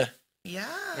bit. Yeah. Yeah.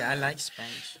 Yeah, I like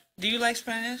Spanish. Do you like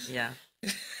Spanish? Yeah.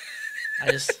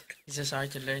 It's just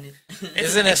hard to learn it.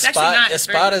 Isn't it's actually not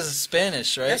Espada's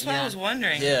Spanish, right? That's what I Yeah. was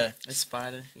wondering. Yeah.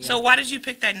 Espada. Yeah. So why did you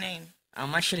pick that name?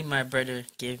 Actually, my brother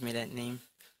gave me that name.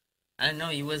 I don't know.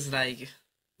 He was like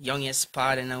young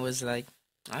Espada, and I was like,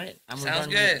 all right, I'm gonna Sounds run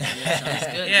good. with it. Yeah, sounds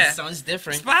good. Yeah. It sounds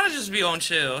different. Spada just be on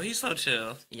chill. He's so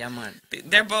chill. Yeah, man.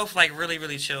 They're both like really,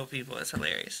 really chill people. It's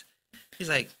hilarious. He's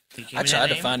like, "Did you give I me that tried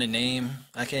to name?" find a name.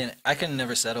 I can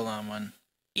never settle on one.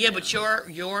 Yeah, but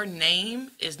your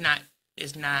name is not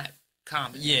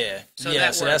common. Yeah. So yeah,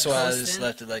 that so that's works. why I just Coston?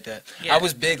 left it like that. Yeah. I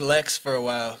was Big Lex for a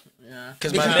while. Yeah.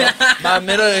 Because my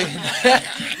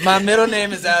middle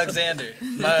name is Alexander.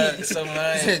 My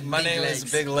Big name Lex.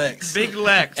 is Big Lex. Big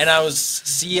Lex. And I was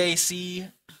CAC,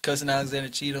 Coston Alexander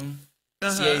Cheatham.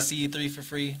 Uh-huh. CAC 3 for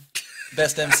free.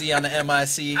 Best MC on the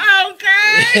MIC.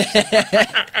 Okay.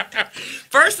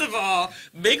 First of all,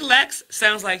 Big Lex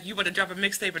sounds like you would have dropped a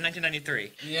mixtape in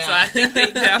 1993. Yeah. So I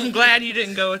think I'm glad you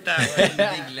didn't go with that one. Big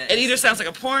Lex. It either sounds like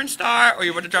a porn star or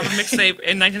you would have dropped a mixtape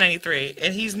in 1993,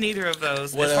 and he's neither of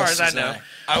those, What as far else as I is know.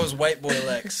 I was White Boy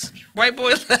Lex. White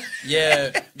boy.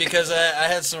 Yeah, because I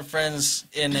had some friends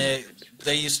and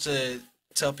they used to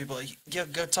tell people, "Yo,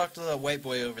 go talk to that white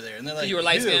boy over there," and they're like, You were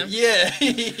light "Who?" skinned? Yeah.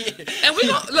 And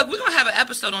we're gonna have an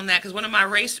episode on that because one of my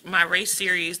race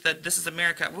series, that This Is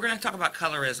America, we're gonna talk about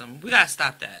colorism. We gotta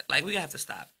stop that. Like, we have to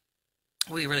stop.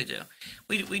 We really do.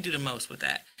 We do the most with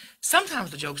that.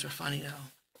 Sometimes the jokes are funny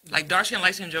though. Like dark skin,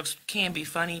 light skin jokes can be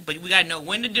funny, but we gotta know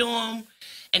when to do them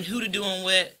and who to do them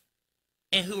with,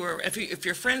 and who are if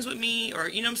you're friends with me, or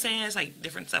you know what I'm saying. It's like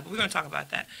different stuff. But we're gonna talk about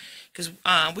that because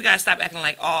we gotta stop acting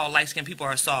like all light skinned people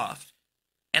are soft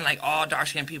and like all dark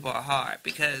skinned people are hard,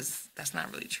 because that's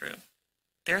not really true.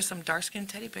 There are some dark skinned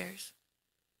teddy bears,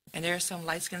 and there are some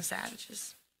light skinned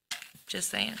savages. Just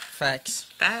saying. Facts.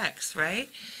 Facts, right?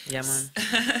 Yeah,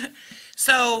 man.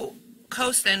 So,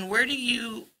 Coston, where do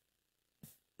you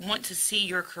want to see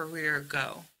your career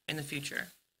go in the future?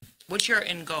 What's your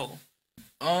end goal?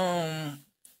 I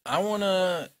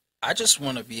just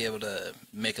want to be able to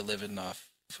make a living off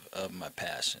of my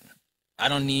passion. I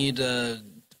don't need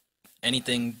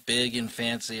anything big and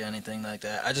fancy or anything like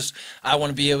that. I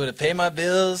want to be able to pay my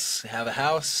bills, have a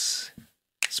house,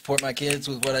 support my kids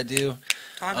with what I do.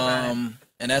 Talk about it.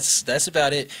 And that's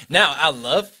about it. Now, I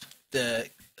love the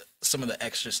some of the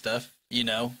extra stuff, you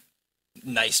know,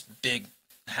 nice big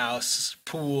house,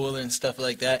 pool, and stuff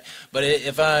like that. But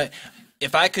if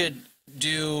I could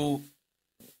do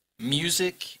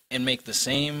music and make the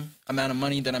same amount of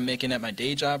money that I'm making at my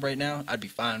day job right now, I'd be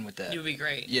fine with that. You'd be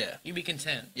great. Yeah. You'd be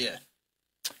content. Yeah.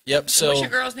 Yep. So What's your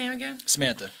girl's name again?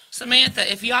 Samantha.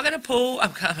 Samantha, if y'all got a pool,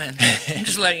 I'm coming. I'm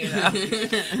just letting you know.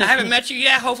 I haven't met you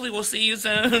yet. Hopefully we'll see you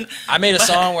soon. I made a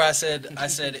song where I said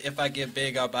if I get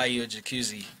big, I'll buy you a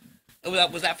jacuzzi.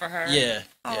 Was that for her? Yeah.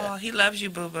 Oh, Yeah. he loves you,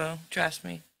 boo-boo. Trust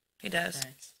me. He does.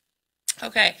 Thanks.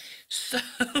 Okay. So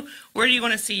where do you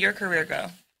want to see your career go?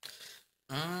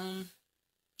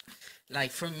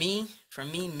 Like for me,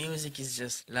 music is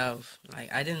just love.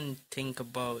 Like I didn't think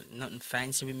about nothing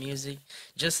fancy with music.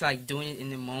 Just like doing it in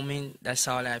the moment, that's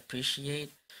all I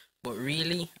appreciate. But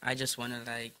really, I just wanna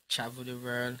like travel the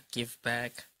world, give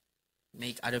back,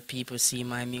 make other people see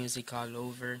my music all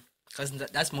over. Cause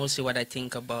that's mostly what I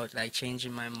think about, like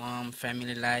changing my mom,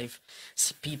 family life.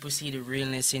 People see the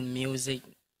realness in music,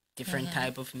 different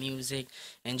type of music,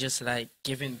 and just like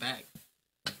giving back.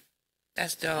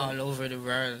 That's dope. All over the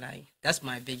world. Like that's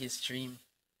my biggest dream.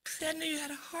 See, I knew you had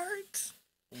a heart.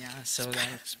 Yeah, so like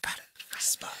Spada.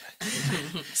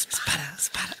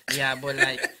 yeah, but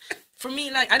like for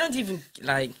me, like I don't even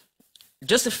like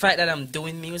just the fact that I'm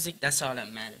doing music, that's all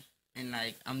that matters. And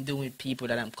like I'm doing people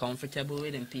that I'm comfortable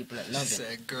with and people that love it.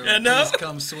 Said, girl, I know. please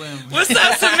come swim. What's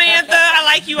up, Samantha? I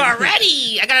like you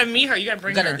already. I gotta meet her. You gotta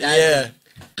bring her. Yeah.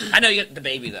 I know you got the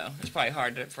baby though. It's probably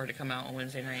hard for her to come out on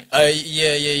Wednesday night.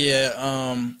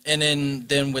 Yeah. And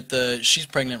then with she's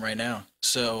pregnant right now,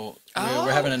 so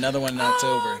we're having another one in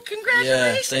October. Oh, congratulations!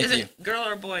 Yeah, thank Is you. it girl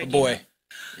or boy? A boy.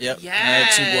 Yep. Yes. I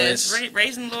have 2 boys.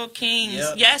 Raising little kings.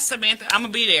 Yep. Yes, Samantha. I'm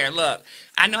gonna be there. Look,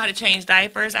 I know how to change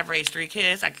diapers. I've raised 3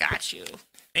 kids. I got you.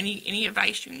 Any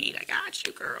advice you need, I got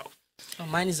you, girl. Oh,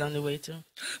 mine is on the way too.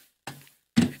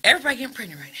 Everybody getting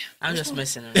pregnant right now. I'm just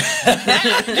messing around.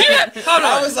 Hold on.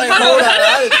 I was like, hold on.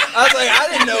 I was like, I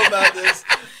didn't know about this.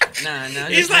 Nah.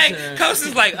 He's like,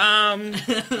 Coston's like,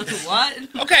 what?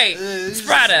 okay, This is a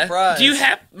Espada, surprise. do you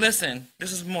have, listen,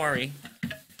 this is Maury.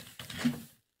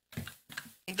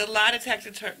 The lie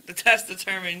detector, the test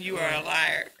determined you are a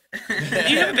liar. Do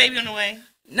you have a baby on the way?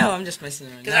 No, I'm just messing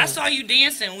around. Because I saw you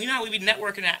dancing. You know how we be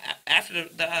networking after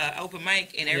the open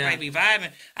mic and everybody be vibing.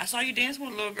 I saw you dancing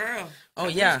with a little girl. Oh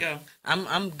yeah,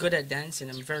 I'm good at dancing.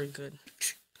 I'm very good.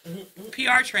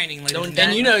 PR training, ladies and And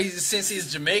gentlemen. you know, since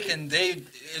he's Jamaican,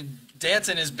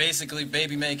 dancing is basically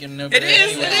baby making over It there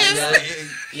is, anyway. it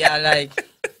is. Yeah, like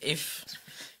if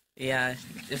a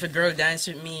girl dance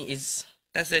with me, it's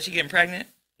That's it. She getting pregnant.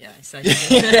 yeah, it's like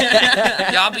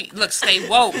Y'all look, stay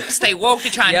woke. Stay woke. They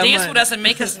try and Yeah, dance man. with us and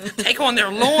make us take on their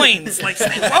loins. Like,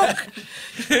 stay woke.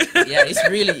 yeah,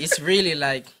 it's really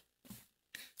like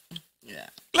yeah.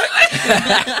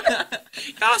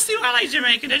 Y'all see why I like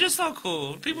Jamaica? They're just so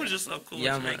cool. People are just so cool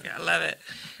Yeah, in Jamaica. man. I love it.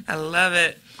 I love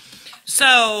it.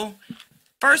 So,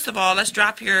 first of all, let's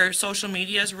drop your social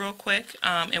medias real quick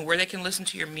and where they can listen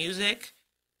to your music.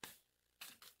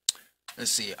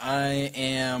 Let's see. I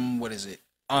am, what is it?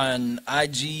 On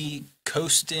IG,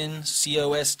 Coston,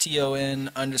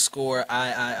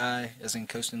 COSTON_III, as in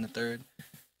Coston III.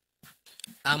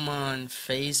 I'm on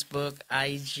Facebook,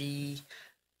 IG,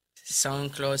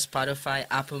 SoundCloud, Spotify,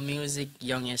 Apple Music,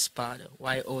 Young Espada.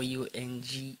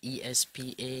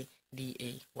 YOUNGESPADA.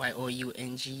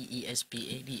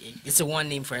 YOUNGESPADA. It's a one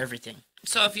name for everything.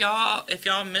 So if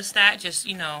y'all missed that, just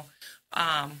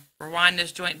rewind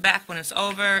this joint back when it's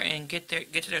over and get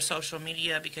to their social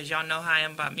media, because y'all know how I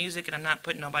am about music and I'm not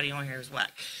putting nobody on here as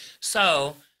whack.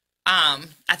 So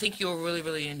I think you'll really,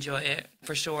 really enjoy it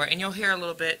for sure. And you'll hear a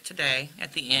little bit today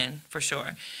at the end for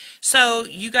sure. So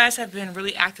you guys have been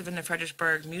really active in the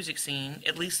Fredericksburg music scene,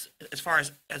 at least as long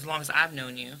as I've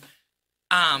known you.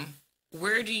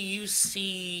 Where do you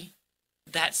see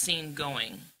that scene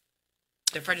going?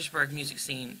 The Fredericksburg music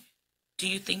scene. Do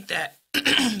you think that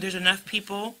there's enough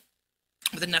people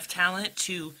with enough talent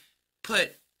to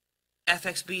put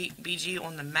FXBG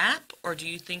on the map, or do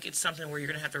you think it's something where you're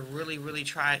going to have to really, really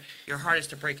try your hardest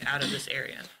to break out of this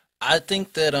area? I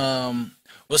think that,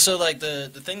 so like the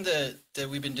thing that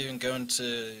we've been doing, going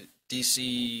to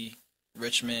DC,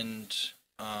 Richmond,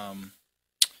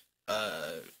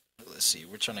 let's see,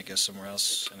 we're trying to go somewhere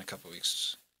else in a couple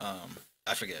weeks.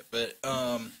 I forget, but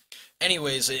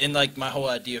anyways, and like my whole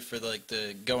idea for like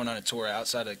the going on a tour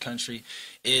outside of the country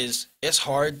is it's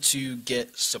hard to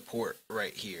get support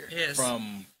right here Yes.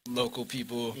 from local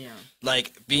people. Yeah.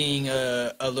 Like being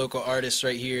a local artist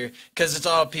right here, because it's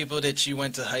all people that you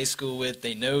went to high school with.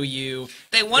 They know you.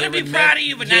 They want to be remem- proud of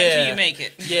you, but not until you make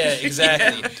it. Yeah,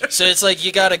 exactly. So it's like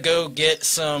you got to go get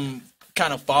some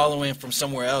kind of following from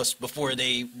somewhere else before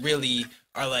they really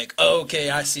are like, oh, okay,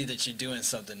 I see that you're doing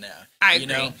something now. I You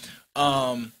agree.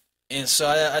 know? And so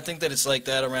I think that it's like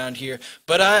that around here.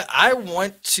 But I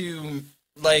want to,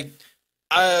 like,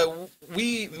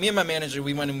 me and my manager,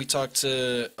 we went and we talked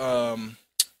to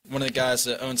one of the guys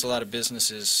that owns a lot of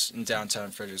businesses in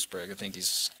downtown Fredericksburg. I think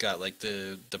he's got like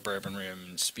the Bourbon Room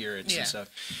and Spirits Yeah. and stuff.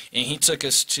 And he took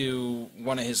us to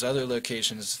one of his other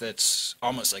locations that's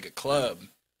almost like a club.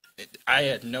 I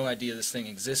had no idea this thing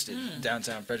existed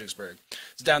downtown Fredericksburg.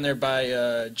 It's down there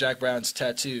by Jack Brown's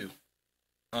Tattoo.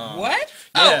 What?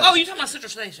 Yeah. Oh, you talking about Central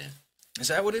Station? Is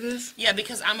that what it is? Yeah,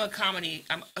 because I'm a comedy.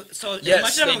 So Yes, as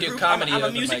much as I'm they a do group, comedy I'm a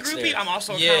on the music mics groupie. there. I'm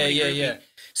also a Yeah, comedy yeah, groupie. yeah.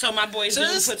 So my boy So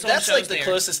Zoom this, puts on that's shows like the there.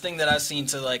 closest thing that I've seen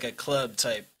to like a club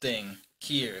type thing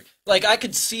here. Like I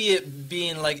could see it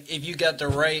being like if you got the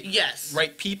Yes.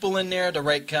 right people in there, the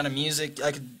right kind of music,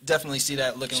 I could definitely see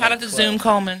that looking Shout like out to a club. Zoom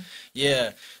Coleman.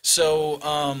 Yeah.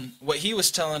 So what he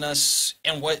was telling us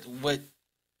and what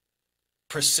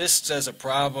persists as a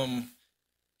problem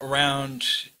around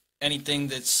anything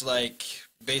that's like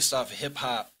based off of hip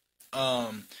hop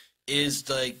is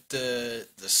like the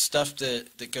stuff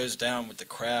that goes down with the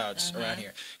crowds around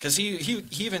here. Because he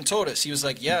even told us, he was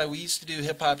like, yeah, we used to do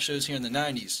hip hop shows here in the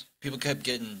 90s. People kept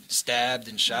getting stabbed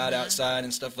and shot outside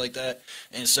and stuff like that,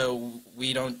 and so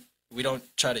we don't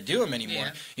try to do them anymore.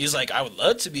 Yeah. He's like, I would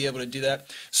love to be able to do that.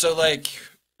 So like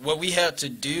what we have to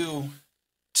do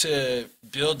to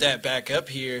build that back up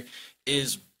here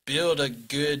is build a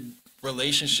good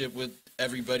relationship with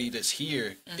everybody that's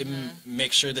here and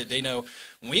make sure that they know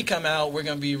when we come out, we're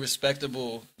going to be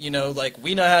respectable. You know, like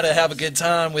we know how to have a good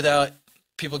time without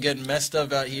people getting messed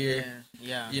up out here,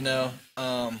 Yeah. you know,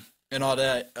 and all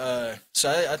that. So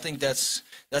I think that's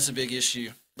a big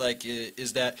issue. Like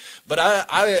is that, but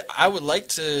I would like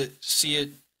to see it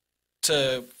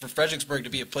for Fredericksburg to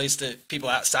be a place that people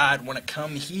outside want to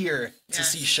come here to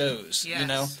Yes. see shows. Yes. You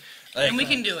know, like, And we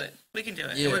can do it. We can do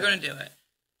it. Yeah. And we're going to do it.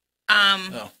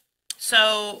 Oh.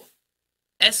 So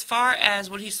as far as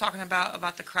what he's talking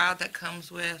about the crowd that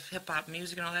comes with hip hop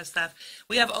music and all that stuff,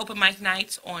 we have open mic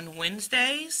nights on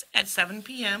Wednesdays at 7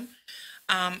 p.m.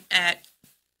 At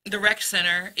the rec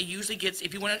center. It usually gets,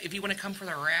 if you want to come for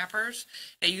the rappers,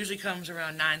 it usually comes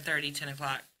around 9:30, 10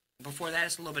 o'clock. Before that,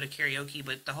 it's a little bit of karaoke,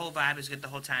 but the whole vibe is good the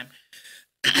whole time.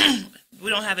 We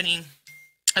don't have any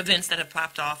events that have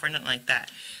popped off or nothing like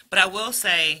that. But I will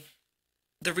say,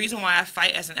 the reason why I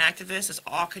fight as an activist is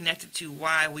all connected to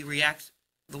why we react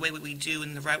the way we do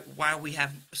and why we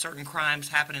have certain crimes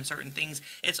happen and certain things.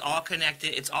 It's all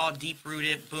connected. It's all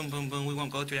deep-rooted. Boom, boom, boom. We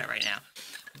won't go through that right now.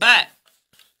 But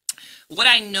what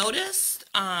I noticed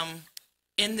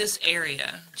in this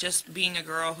area, just being a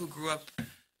girl who grew up,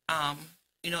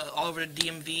 all over the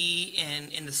DMV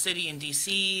and in the city in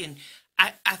D.C., and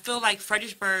I feel like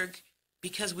Fredericksburg,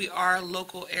 because we are a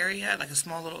local area, like a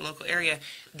small little local area,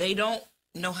 they don't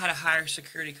know how to hire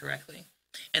security correctly,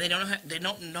 and they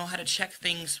don't know how to check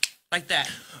things like that.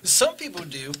 Some people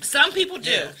do. Some people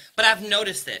do, Yeah. but I've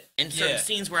noticed it in certain Yeah.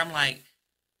 scenes where I'm like,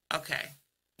 okay,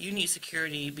 you need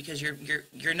security because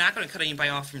you're not going to cut anybody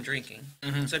off from drinking.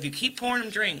 So if you keep pouring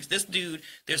them drinks, this dude,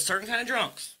 there's certain kind of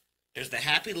drunks. There's the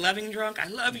happy, loving drunk. I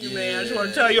love you, man. I just want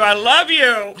to tell you I love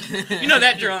you. You know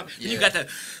that drunk. Then you got the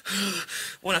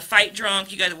want to fight drunk.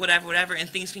 You got the whatever, and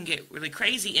things can get really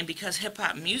crazy. And because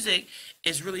hip-hop music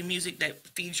is really music that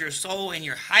feeds your soul and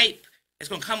your hype, it's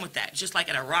going to come with that. Just like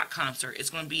at a rock concert, it's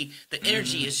going to be, the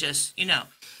energy is just,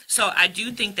 So I do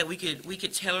think that we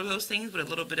could tailor those things with a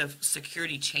little bit of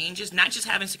security changes, not just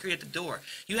having security at the door.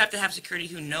 You have to have security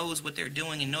who knows what they're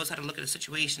doing and knows how to look at a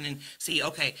situation and see,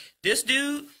 okay, this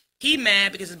dude, he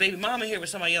mad because his baby mama here with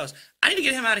somebody else. I need to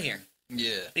get him out of here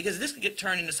Yeah. because this could get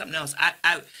turned into something else.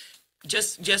 I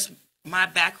just my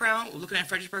background looking at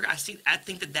Fredericksburg, I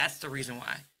think that that's the reason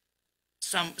why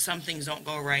some things don't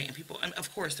go right, and people. And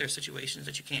of course, there are situations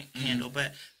that you can't handle,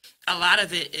 but a lot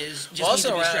of it is just Also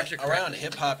need to be around structured correctly.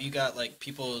 hip hop, you got like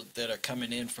people that are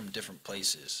coming in from different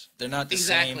places. They're not the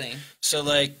Exactly. same. So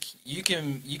like you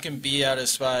can be at a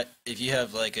spot if you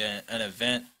have like an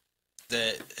event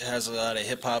that has a lot of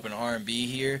hip hop and R&B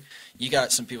here. You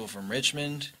got some people from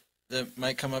Richmond that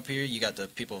might come up here. You got the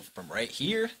people from right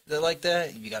here that like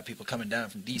that. You got people coming down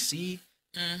from DC.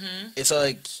 It's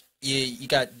like you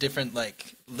got different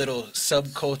like little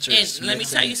subcultures. And let me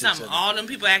tell you something. All them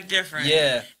people act different.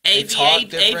 Yeah, they talk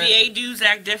different. AVA dudes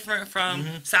act different from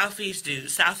Southeast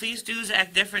dudes. Southeast dudes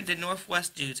act different than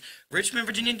Northwest dudes. Richmond,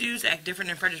 Virginia dudes act different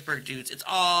than Fredericksburg dudes. It's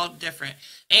all different.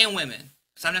 And women.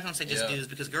 So I'm not going to say just dudes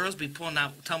because girls be pulling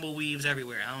out tumbleweaves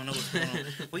everywhere. I don't know what's going on.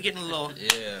 We're getting a little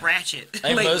ratchet I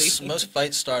mean, lately. most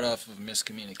fights start off of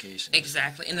miscommunication.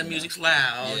 Exactly. And the music's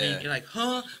loud. Yeah. And you're like,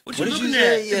 huh? What What you did you looking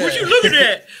say? at? Yeah. What you looking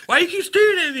at? Why you keep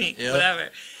staring at me? Yep. Whatever.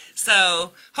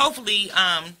 So hopefully,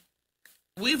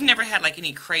 we've never had like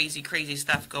any crazy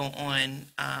stuff go on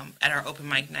at our open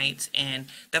mic nights, and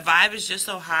the vibe is just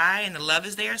so high and the love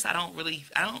is there. So I don't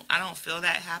feel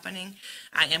that happening.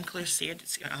 I am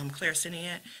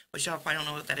clairsentient, which y'all probably don't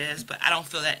know what that is, but I don't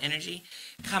feel that energy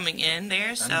coming in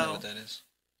there. So I don't know what that is.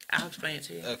 I'll explain it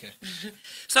to you. Okay.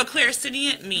 So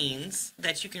clairsentient means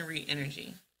that you can read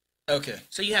energy. Okay.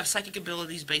 So you have psychic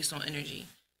abilities based on energy.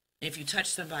 And if you touch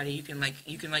somebody, you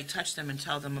can touch them and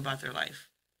tell them about their life.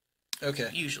 Okay.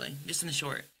 Usually, just in the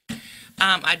short.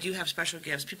 I do have special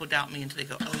gifts. People doubt me until they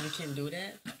go, Oh, you can do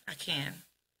that? I can.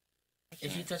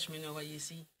 If you touch me, know what you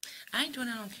see. I ain't doing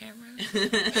that on camera.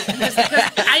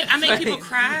 I make people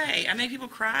cry.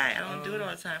 I don't do it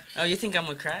all the time. Oh, you think I'm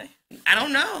gonna cry? I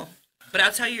don't know. But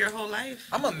I'll tell you your whole life.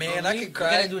 I'm a man. Oh, I we can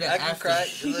cry. gotta do that I can after. cry.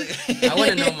 I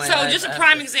want to know my So life just a after.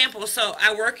 prime example. So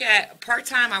I work at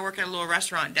part-time. I work at a little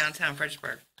restaurant downtown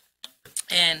Fredericksburg.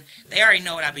 And they already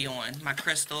know what I be on. My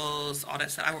crystals, all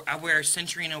that stuff. I wear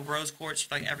citrine of rose quartz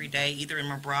like every day, either in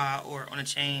my bra or on a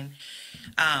chain.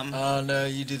 Oh no,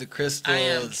 you do the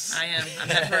crystals. I am. I'm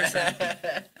that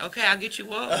person. Okay, I'll get you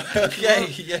woke. Okay,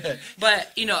 yeah.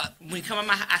 But, you know, when you come in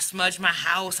I smudge my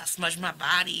house, I smudge my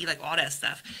body, like all that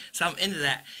stuff. So I'm into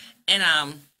that.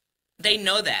 And they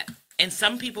know that. And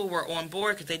some people were on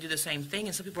board because they do the same thing.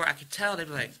 And some people, I could tell, they'd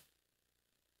be like,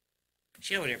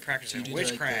 she over there practicing You do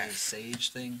witchcraft. like the sage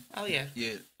thing. Oh, yeah.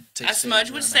 Yeah. I smudge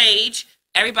with sage.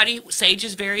 Sage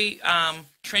is very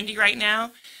trendy right now.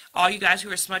 All you guys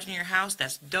who are smudging your house,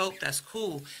 that's dope, that's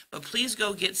cool. But please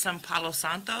go get some Palo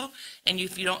Santo. And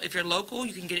if you're local,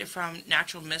 you can get it from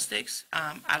Natural Mystics.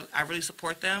 I really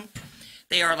support them.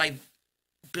 They are like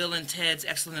Bill and Ted's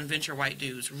Excellent Adventure white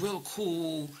dudes. Real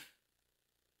cool.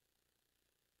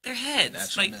 They're heads.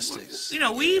 Natural like, Mystics. you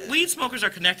know, weed smokers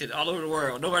are connected all over the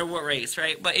world, no matter what race,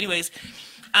 right? But anyways,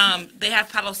 they have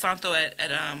Palo Santo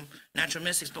at Natural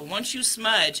Mystics. But once you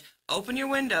smudge, open your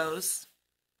windows,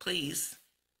 please.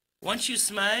 Once you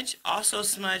smudge, also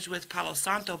smudge with Palo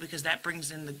Santo because that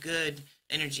brings in the good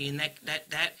energy and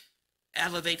that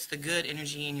elevates the good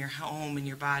energy in your home and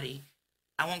your body.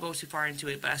 I won't go too far into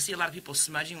it, but I see a lot of people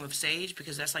smudging with sage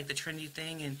because that's like the trendy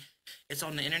thing and it's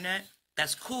on the internet.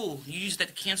 That's cool. You use that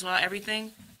to cancel out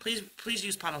everything. Please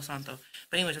use Palo Santo.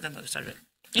 But anyways, that's another subject.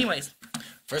 Anyways.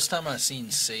 First time I seen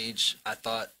sage, I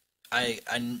thought I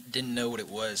didn't know what it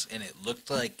was, and it looked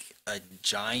like a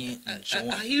giant joint.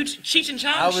 A huge Cheech and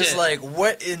Chong I was shit. like,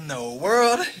 what in the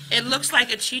world? It looks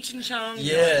like a Cheech and Chong.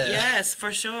 Yeah. Yes,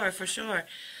 for sure.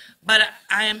 But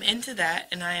I am into that,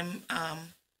 and I am.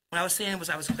 What I was saying was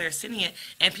I was clairsentient,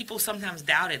 and people sometimes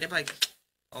doubt it. They're like,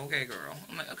 "Okay, girl."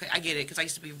 I'm like, "Okay, I get it," because I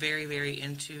used to be very, very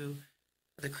into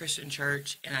the Christian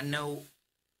church, and I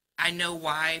know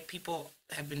why people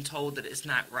have been told that it's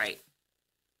not right,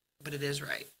 but it is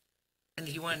right. And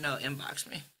if you want to know, inbox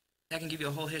me. I can give you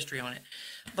a whole history on it.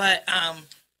 But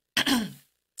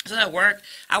so that worked.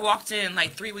 I walked in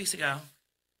like 3 weeks ago.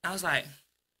 I was like,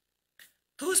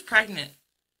 "Who's pregnant?"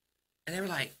 And they were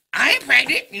like, "I ain't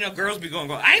pregnant." You know, girls be going,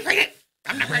 "I ain't pregnant.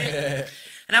 I'm not pregnant."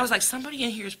 And I was like, "Somebody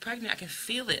in here is pregnant. I can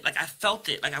feel it. Like I felt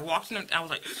it. Like I walked in. I was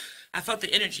like, I felt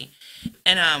the energy."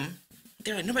 And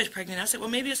they're like, "Nobody's pregnant." I said, "Well,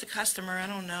 maybe it's a customer. I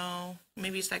don't know.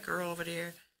 Maybe it's that girl over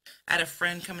there. I had a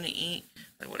friend coming to eat.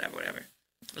 Like whatever.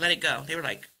 Let it go." They were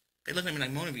like, they looked at me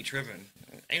like, "Mona be tripping.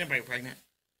 Ain't nobody pregnant."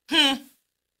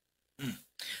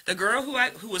 The girl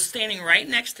who was standing right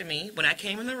next to me when I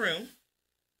came in the room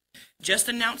just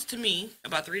announced to me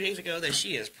about 3 days ago that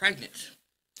she is pregnant.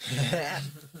 And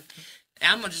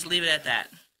I'm going to just leave it at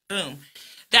that. Boom.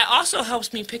 That also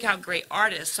helps me pick out great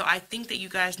artists. So I think that you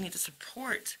guys need to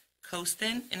support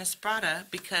Coston and Espada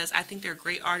because I think they're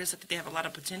great artists. I think they have a lot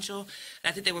of potential. And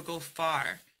I think they will go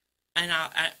far. And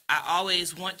I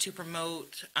always want to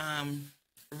promote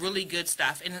really good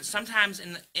stuff. And sometimes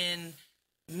in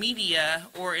media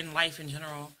or in life in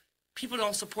general, people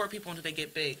don't support people until they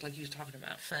get big, like you was talking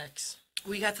about. Facts.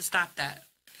 We got to stop that.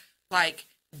 Like,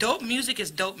 dope music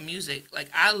is dope music. Like,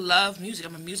 I love music.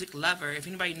 I'm a music lover. If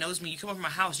anybody knows me, you come over to my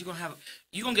house, you're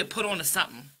gonna get put on to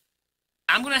something.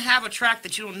 I'm gonna have a track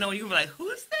that you don't know, and you're gonna be like, "Who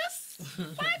is this?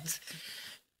 What?"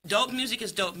 dope music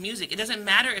is dope music. It doesn't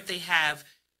matter if they have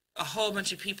a whole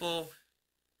bunch of people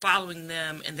following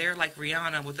them and they're like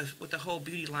Rihanna with the whole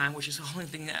beauty line, which is the only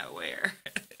thing that I wear.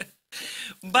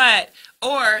 But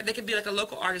or they could be like a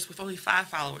local artist with only 5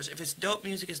 followers. If it's dope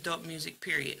music, it's dope music.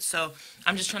 Period. So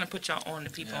I'm just trying to put y'all on to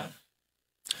people. Yeah.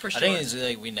 For sure. I think it's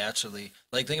like we naturally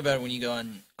like think about it when you go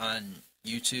on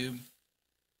YouTube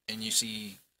and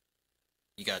you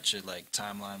got your like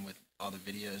timeline with all the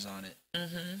videos on it,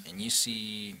 and you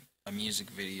see a music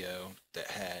video that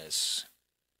has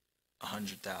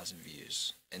 100,000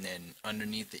 views, and then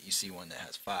underneath it you see one that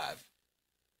has 5,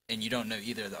 and you don't know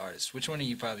either of the artists. Which one are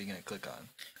you probably gonna click on?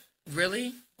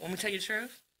 Really? Want me to tell you the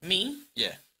truth? Me?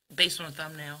 Yeah, Based on a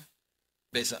thumbnail.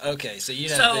 based on okay, so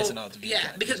you're not basing off the view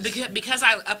yeah, count, because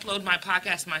I upload my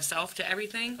podcast myself to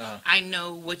everything, Uh-huh. I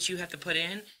know what you have to put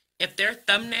in. If their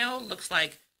thumbnail looks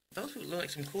like those people look like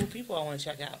some cool people I want to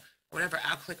check out, or whatever,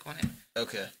 I'll click on it.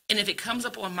 okay. And if it comes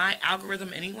up on my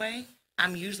algorithm anyway,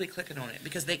 I'm usually clicking on it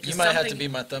because You might have to be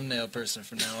my thumbnail person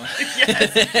from now on.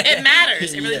 Yes, it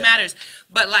matters. It really Yeah. matters.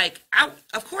 But like,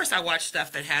 of course, I watch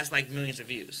stuff that has like millions of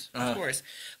views. Of course,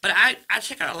 but I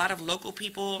check out a lot of local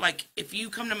people. Like, if you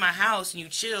come to my house and you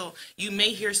chill, you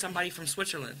may hear somebody from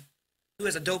Switzerland who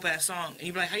has a dope ass song, and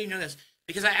you're like, "How do you know this?"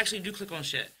 Because I actually do click on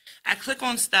shit. I click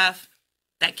on stuff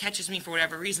that catches me for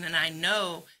whatever reason, and I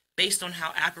know based on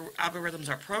how algorithms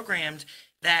are programmed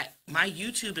that my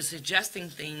YouTube is suggesting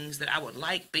things that I would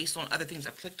like based on other things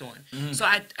I've clicked on. So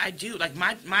I do, like,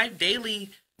 my daily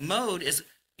mode is,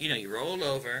 you roll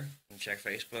over and check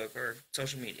Facebook or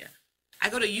social media. I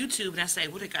go to YouTube and I say,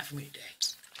 what they got for me today?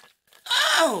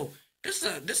 Oh, this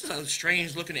is a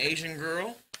strange looking Asian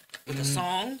girl with a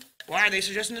song. Why are they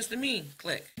suggesting this to me?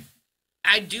 Click.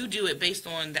 I do it based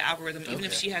on the algorithm, even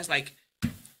if Okay. she has like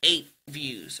 8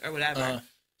 views or whatever.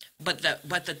 But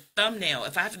the thumbnail,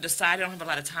 if I have to decide, I don't have a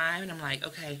lot of time, and I'm like,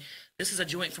 okay, this is a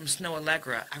joint from Snow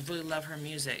Allegra. I really love her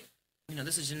music.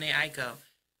 This is Janae Aiko.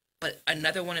 But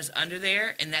another one is under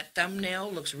there, and that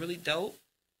thumbnail looks really dope.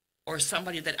 Or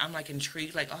somebody that I'm like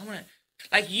intrigued, like, oh, I want to,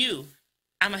 like you.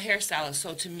 I'm a hairstylist,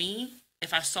 so to me,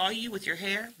 if I saw you with your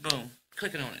hair, boom,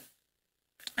 clicking on it.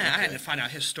 I had to find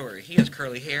out his story. He has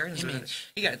curly hair, and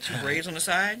he got 2 braids on the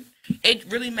side. It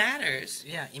really matters.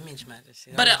 Yeah, image matters.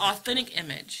 But an authentic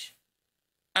image,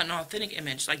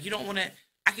 like, you don't want to.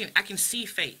 I can see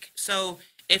fake. So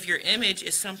if your image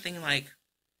is something like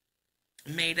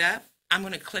made up, I'm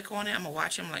gonna click on it. I'm gonna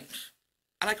watch it. I'm like,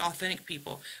 I like authentic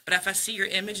people. But if I see your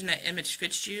image and that image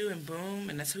fits you, and boom,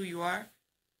 and that's who you are,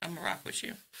 I'm gonna rock with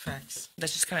you. Facts.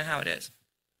 That's just kind of how it is.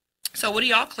 So what do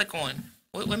y'all click on?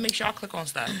 What makes y'all click on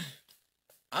stuff?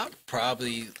 I'm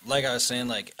probably, like I was saying,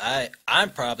 like I'm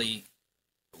probably,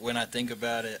 when I think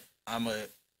about it,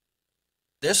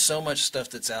 there's so much stuff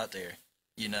that's out there,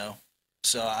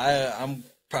 so I'm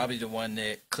probably the one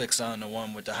that clicks on the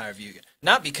one with the higher view.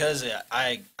 Not because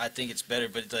I think it's better,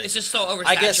 but like, It's just so oversaturated.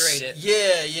 I guess,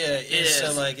 yeah, it's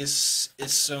so is. like it's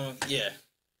so, yeah,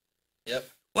 yep.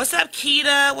 What's up,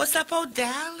 Keita? What's up,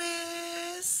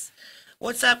 O'Dallas?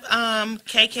 What's up,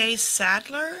 KK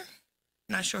Sadler?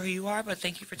 Not sure who you are, but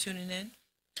thank you for tuning in.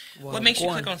 Well, What makes you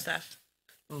go click on. on stuff?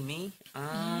 Who, me?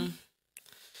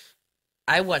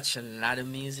 I watch a lot of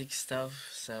music stuff,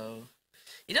 so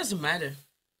it doesn't matter.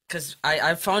 Cause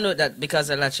I found out that because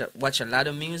I watch a lot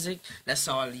of music, that's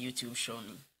all YouTube show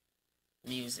me.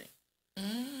 Music.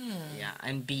 Yeah,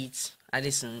 and beats. I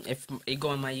listen. If you go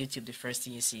on my YouTube, the first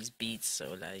thing you see is beats.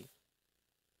 So like,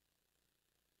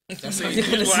 So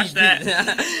you watch that.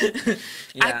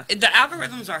 Yeah. The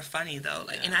algorithms are funny though,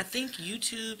 and I think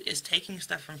YouTube is taking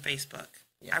stuff from Facebook.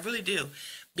 Yeah. I really do,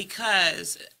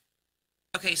 because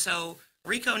okay, so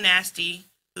Rico Nasty,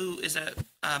 who is a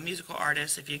musical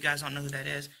artist, if you guys don't know who that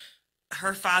is,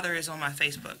 her father is on my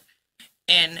Facebook,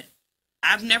 and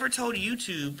I've never told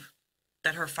YouTube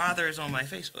that her father is on my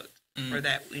Facebook, or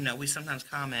that we sometimes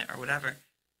comment or whatever.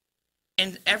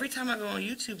 And every time I go on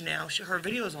YouTube now, her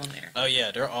video's on there. Oh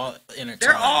yeah, they're all entertaining.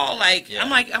 They're all like, Yeah. I'm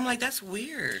like, that's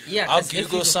weird. Yeah, I'll 'cause if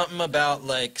Google you go- something about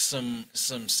like some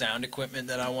sound equipment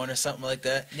that I want or something like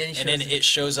that, Then it and then shows it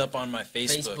shows up on my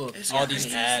Facebook. Facebook. It's All these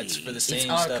crazy. ads for the It's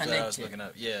same all stuff that I was connected. looking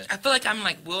up. Yeah. I feel like I'm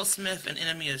like Will Smith and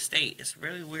Enemy of the State. It's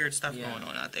really weird stuff Yeah. going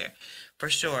on out there, for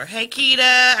sure. Hey,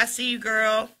 Keita, I see you,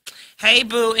 girl. Hey,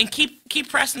 boo, and keep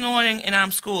pressing on, and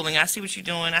I'm schooling. I see what you're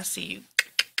doing. I see you.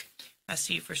 I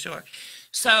see you for sure.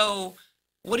 So,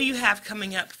 what do you have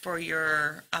coming up for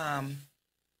your? I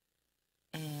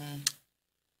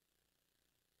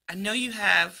know you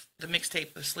have the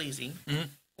mixtape of Sleazy,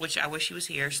 which I wish he was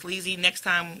here. Sleazy, next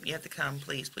time you have to come,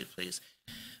 please, please, please.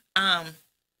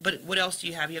 But what else do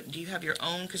you have? Do you have your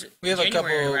own? Because We have January,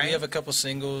 a couple. right? We have a couple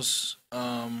singles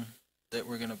that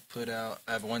we're gonna put out.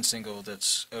 I have one single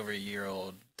that's over a year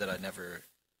old that I never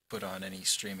put on any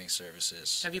streaming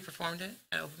services. Have you performed it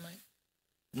at open mic?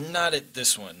 Not at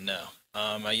this one, no.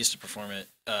 I used to perform it.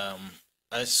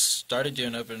 I started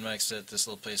doing open mics at this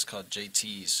little place called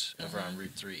JT's over on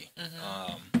Route 3.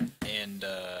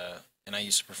 And I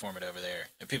used to perform it over there.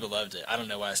 And people loved it. I don't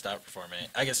know why I stopped performing it.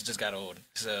 I guess it just got old.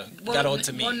 So it got old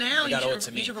to me. Well, now it got old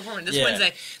to me. you should perform it this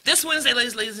Wednesday. This Wednesday,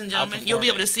 ladies and gentlemen, you'll be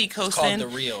able to see It's called Coston. The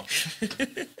Real.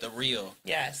 The Real.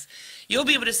 Yes. You'll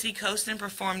be able to see Coston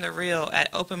perform The Real at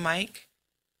open mic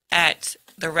at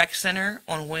the Rec Center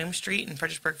on William Street in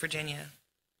Fredericksburg, Virginia.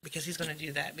 Because he's going to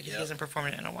do that because he hasn't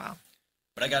performed it in a while.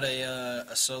 But I got a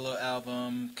solo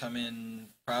album coming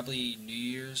probably New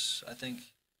Year's, I think.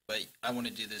 But I want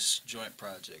to do this joint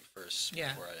project first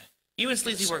before I... You and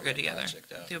Sleazy work good together.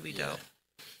 It'll be dope.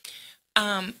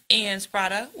 And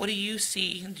Espada, what do you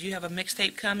see? Do you have a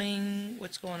mixtape coming?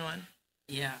 What's going on?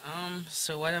 Yeah,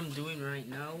 so what I'm doing right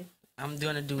now, I'm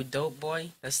gonna do Dope Boy.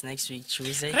 That's next week,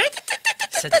 Tuesday.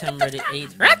 September the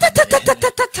 8th.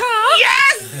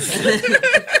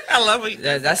 Yes! I love it.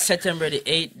 That's September the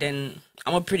 8th. Then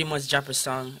I'm gonna pretty much drop a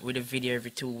song with a video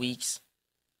every 2 weeks.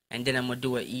 And then I'm gonna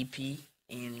do an EP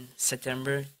in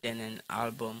September, then an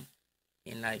album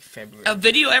in like February. A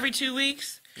video every 2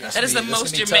 weeks? That is the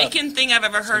most Jamaican thing I've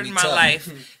ever heard in my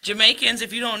life. Jamaicans,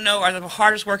 if you don't know, are the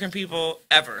hardest working people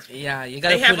ever. Yeah, you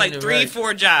gotta They have like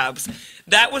 3-4 jobs.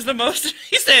 That was the most.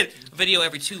 He said, video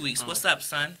every 2 weeks. What's up,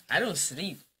 son? I don't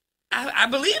sleep. I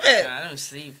believe it. I don't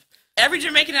sleep. Every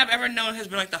Jamaican I've ever known has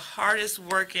been like the hardest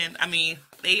working. I mean,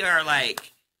 they are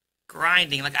like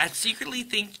grinding. Like I secretly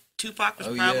think Tupac was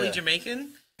probably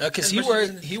Jamaican. No, because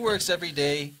he works every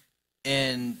day,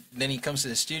 and then he comes to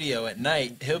the studio at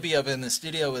night. He'll be up in the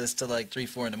studio with us till like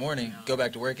 3-4 in the morning. Go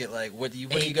back to work at like what do you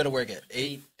go to work at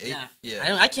 8?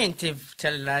 Yeah. I can't tell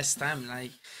the last time.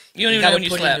 Like you don't even know when you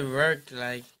put slept. in the work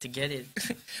like to get it.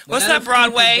 What's up,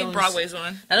 Broadway? Broadway's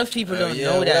on. A lot of people don't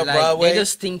know that. Like they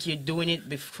just think you're doing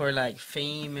it for like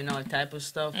fame and all type of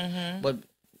stuff. But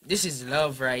this is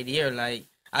love right here. Like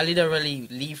I literally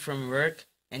leave from work.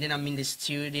 And then I'm in the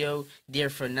studio there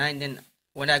for 9. Then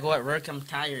when I go at work, I'm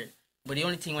tired. But the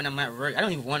only thing when I'm at work, I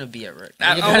don't even want to be at work.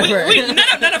 None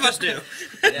of us do.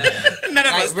 None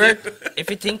of us work, do. If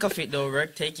you think of it though,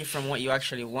 work take you from what you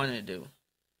actually want to do.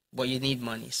 But you need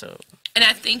money, so. And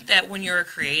I think that when you're a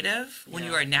creative, when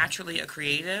you are naturally a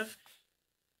creative,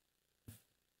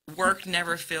 work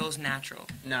never feels natural.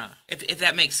 Nah. If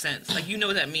that makes sense. Like, you know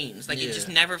what that means. Like, it just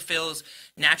never feels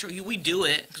natural. We do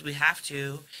it because we have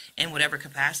to, in whatever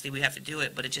capacity we have to do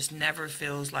it, but it just never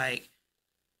feels like...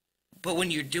 But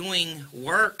when you're doing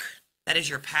work, that is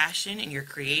your passion, and you're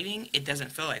creating, it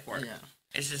doesn't feel like work. Yeah.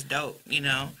 It's just dope, you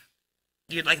know?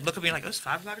 You'd, like, look at me like, it's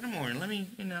 5 o'clock in the morning. Let me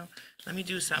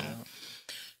do something.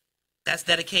 That's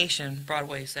dedication,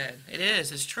 Broadway said. It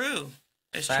is. It's true.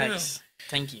 It's Facts. true.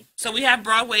 Thank you. So we have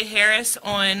Broadway Harris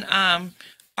on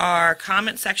our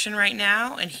comment section right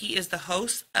now, and he is the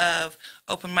host of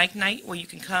Open Mic Night, where you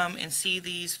can come and see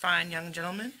these fine young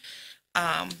gentlemen.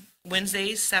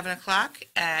 Wednesdays, 7 o'clock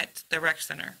at the Rec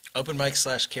Center. Open mic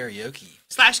 /karaoke.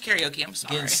 /karaoke, I'm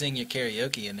sorry. You can sing your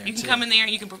karaoke in there, You can come in there,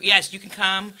 and you can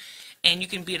come, and you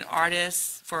can be an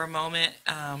artist for a moment.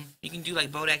 You can do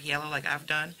like Bodak Yellow, like I've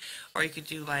done, or you could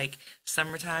do like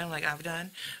Summertime, like I've done,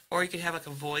 or you could have like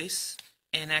a voice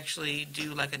and actually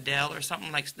do like Adele or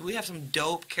something. Like we have some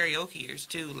dope karaokeers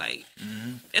too. Like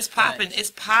it's popping, it's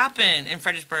popping in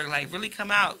Fredericksburg. Like really come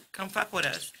out, come fuck with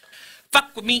us,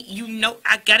 fuck with me. You know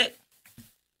I got it,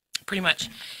 pretty much.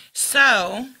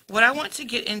 So what I want to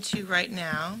get into right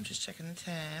now, I'm just checking the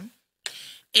time,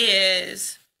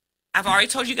 is I've already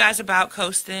told you guys about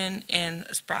Coston and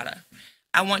Espada.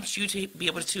 I want you to be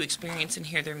able to experience and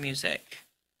hear their music.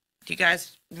 Do you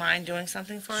guys mind doing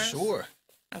something for us? Sure.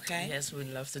 Okay. Yes,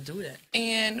 we'd love to do that.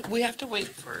 And we have to wait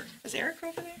for... Is Eric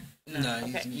over there? No,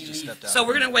 Okay. he just stepped out. So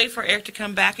we're going to wait for Eric to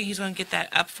come back, and he's going to get that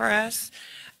up for us.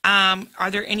 Are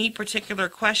there any particular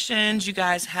questions you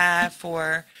guys have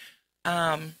for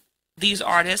these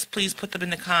artists? Please put them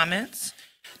in the comments.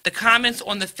 The comments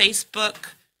on the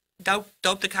Facebook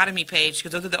Dope Dichotomy page,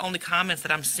 because those are the only comments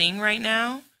that I'm seeing right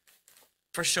now,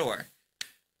 for sure.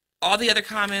 All the other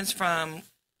comments from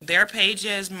their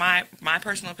pages, my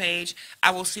personal page,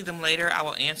 I will see them later. I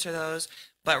will answer those.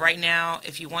 But right now,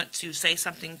 if you want to say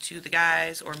something to the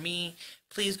guys or me,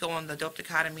 please go on the Dope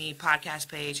Dichotomy podcast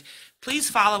page. Please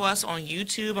follow us on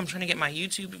YouTube. I'm trying to get my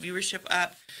YouTube viewership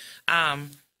up.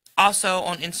 Also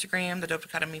on Instagram, the Dope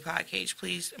Dichotomy podcast.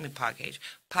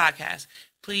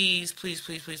 Please, please,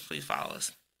 please, please follow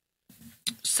us.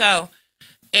 So,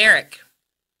 Eric,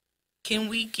 can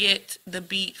we get the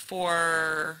beat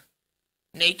for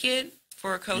Naked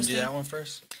for Can you do Coston? that one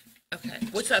first? Okay.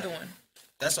 What's the other one?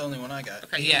 That's the only one I got.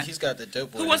 Okay, yeah. He's got the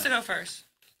dope boy. Who wants to go first?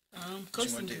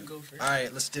 Coston can go first. All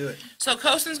right, let's do it. So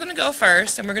Coston's going to go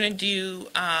first, and we're going to do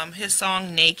his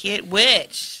song Naked,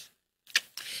 which,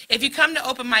 if you come to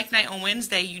open mic night on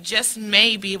Wednesday, you just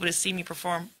may be able to see me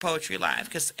perform poetry live,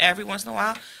 because every once in a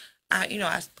while, I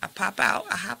pop out,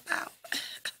 I hop out,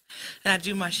 and I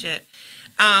do my shit.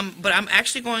 But I'm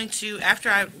actually going to, after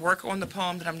I work on the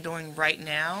poem that I'm doing right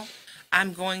now,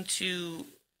 I'm going to,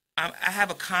 I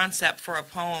have a concept for a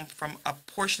poem from a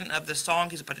portion of the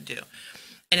song he's about to do.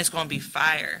 And it's going to be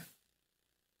fire.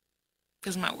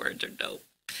 Because my words are dope.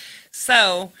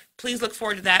 So, please look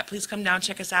forward to that. Please come down,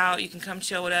 check us out. You can come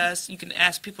chill with us. You can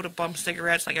ask people to bump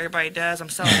cigarettes like everybody does. I'm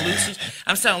selling Lucy's.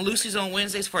 I'm selling Lucy's on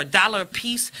Wednesdays for $1 a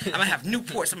piece. I'm going to have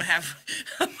Newports. I'm going to have...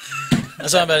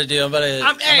 That's what I'm about to do. I'm about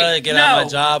to get no, out of my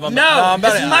job. I'm about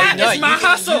it's to, my- no, it's my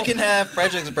hustle. You can have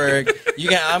Fredericksburg.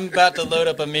 I'm about to load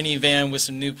up a minivan with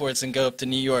some Newports and go up to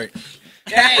New York.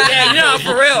 Yeah,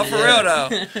 for real though.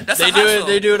 That's They a do hustle. it.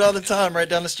 They do it all the time, right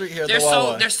down the street here at the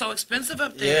Wawa. They're so expensive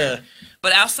up there. Yeah.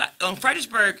 But outside on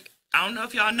Fredericksburg, I don't know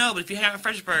if y'all know, but if you have in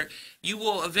Fredericksburg, you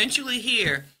will eventually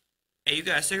hear, "Hey, you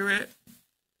got a cigarette?"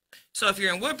 So if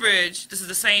you're in Woodbridge, this is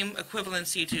the same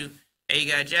equivalency to, "Hey,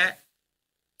 you got a jack?"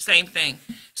 Same thing.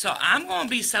 So I'm gonna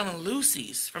be selling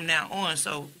Lucy's from now on.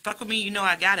 So fuck with me, you know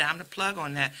I got it. I'm the plug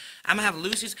on that. I'm gonna have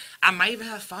Lucy's. I might even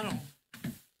have funnel.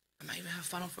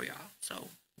 For y'all. So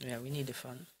Yeah, we need the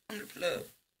fun. I'm the plug.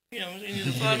 You know, you need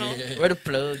the funnel. Where the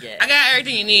plug at? I got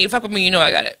everything you need. Fuck with me, you know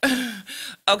I got it.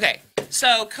 Okay,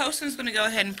 so Coston's gonna go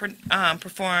ahead and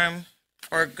perform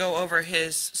or go over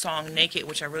his song "Naked,"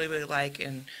 which I really, really like,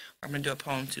 and I'm gonna do a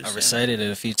poem too. I've recited it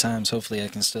a few times. Hopefully, I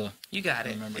can still. You got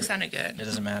it. remember It sounded good. It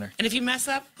doesn't matter. And if you mess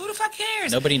up, who the fuck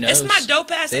cares? Nobody knows. It's my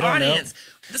dope ass They don't know. audience.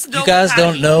 This is You dope guys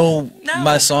don't economy. know No.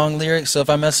 my song lyrics, so if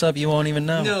I mess up, you won't even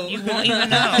know. No. You won't even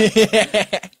know.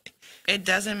 It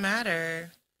doesn't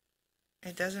matter.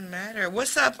 It doesn't matter.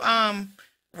 What's up,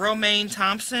 Romaine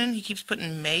Thompson? He keeps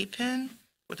putting Maypin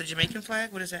with the Jamaican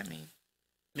flag. What does that mean?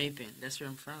 Maybe. That's where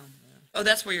I'm from. Yeah, Oh,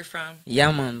 that's where you're from.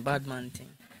 yeah man. Bad man thing.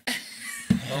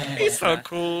 He's so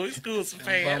cool. He's cool as a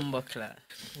fan. Bumbleclad.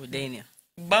 With Dania.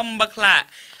 Bumbaclat.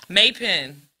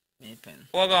 Maypin. Maybe.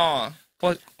 What on?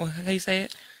 What? How you say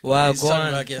it? Wow, He's go talking on.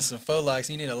 about getting some faux locks.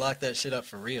 You need to lock that shit up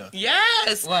for real.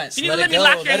 Yes. What? You need to Let let it me go.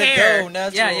 lock your Let it hair. go.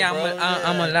 Natural, Yeah, bro.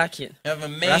 I'm gonna lock it. Have a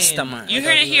man. Rasta man. You like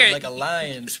heard a- it here. Like a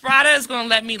lion. Sprada is gonna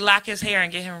let me lock his hair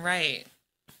and get him right.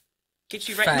 Get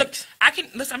you right. Facts. Look, I can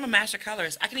listen. I'm a master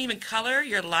colorist. I can even color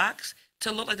your locks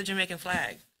to look like the Jamaican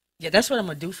flag. Yeah, that's what I'm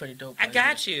gonna do for the dope. I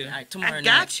got you. All right, tomorrow I night.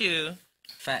 got you.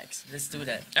 Facts. Let's do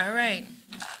that. All right.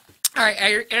 All right,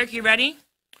 Eric, you ready?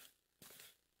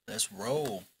 Let's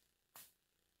roll.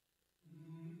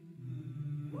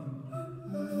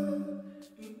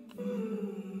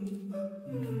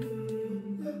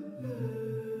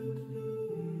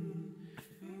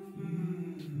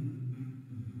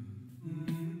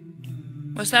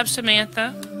 What's up,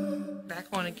 Samantha? Back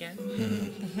on again.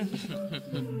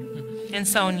 And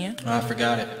Sonia. Oh, I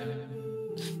forgot it.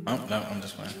 Oh, no, I'm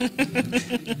just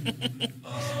playing.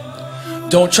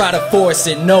 Don't try to force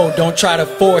it, no, don't try to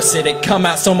force it. It come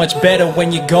out so much better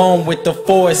when you're going with the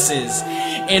forces.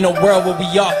 In a world where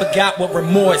we all forgot what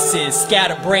remorse is,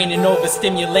 scatterbrained and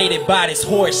overstimulated by this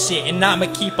horse shit. And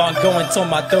I'ma keep on going till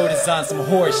my throat is on some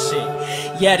horse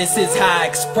shit. Yeah, this is how I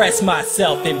express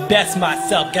myself, invest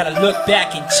myself. Gotta look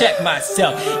back and check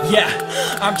myself. Yeah,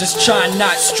 I'm just trying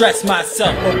not stress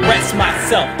myself, arrest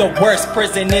myself. The worst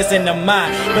prison isn't the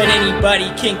mind, but anybody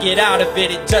can get out of it.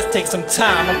 It just takes some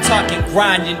time. I'm talking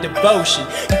grind and devotion.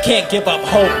 You can't give up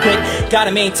hope quick.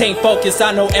 Gotta maintain focus.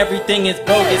 I know everything is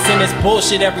bogus and it's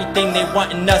bullshit. Everything they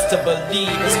wanting us to believe.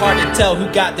 It's hard to tell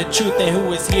who got the truth and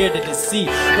who is here to deceive.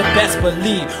 But best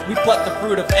believe we plucked the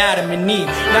fruit of Adam and Eve.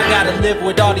 Now gotta live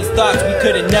with all these thoughts we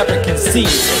could've never conceived.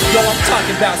 Yo, I'm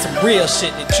talking about some real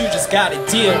shit that you just gotta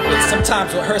deal with.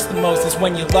 Sometimes what hurts the most is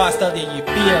when you lost other you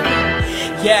feeling.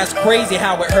 Yeah, it's crazy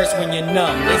how it hurts when you're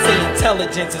numb. They say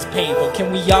intelligence is painful.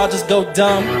 Can we all just go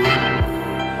dumb?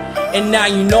 And now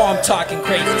you know I'm talking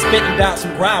crazy, spitting about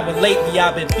some grind when lately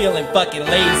I've been feeling fucking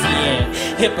lazy and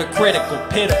hypocritical,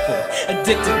 pitiful,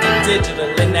 addicted to digital,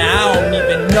 and now I don't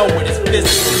even know what is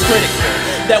physically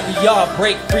critical. that we all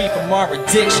break free from our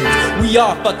addictions. We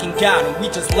all fucking got them, we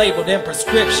just labeled in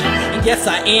prescription. And yes,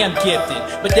 I am gifted,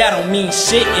 but that don't mean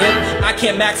shit if I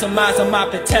can't maximize on my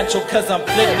potential, cause I'm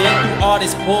flipping through all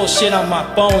this bullshit on my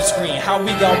phone screen. How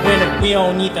we gon' win if we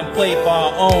don't even play for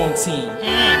our own team?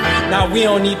 Now we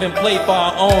don't even play for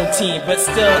our own team, but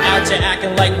still out here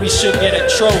acting like we should get a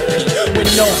trophy with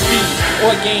no fees,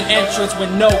 or gain entrance with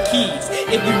no keys.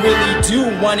 If you really do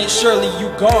want it, surely you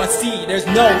gon' see there's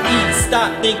no ease.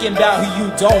 Stop thinking about who you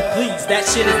don't please. That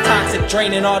shit is toxic,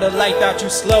 draining all the life out you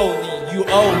slowly. You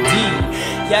OD.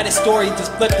 Yeah, this story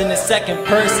just flipped in the second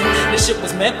person. This shit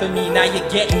was meant for me, now you're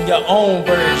getting your own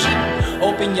version.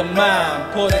 Open your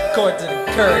mind, pull the cord to the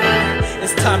curtain.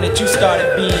 It's time that you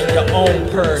started being your own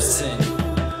person.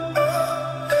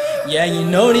 Yeah, you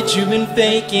know that you've been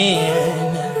faking,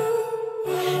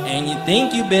 and you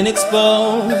think you've been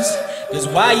exposed. Cause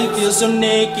why you feel so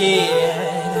naked?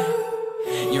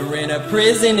 You're in a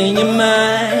prison in your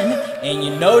mind, and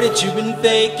you know that you've been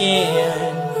faking,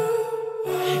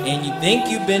 and you think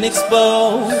you've been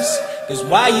exposed. Cause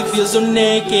why you feel so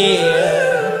naked?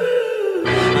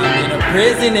 I'm in a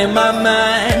prison in my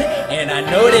mind, and I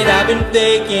know that I've been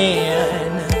faking,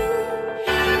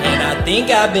 and I think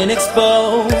I've been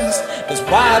exposed. Cause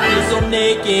why I feel so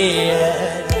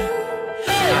naked?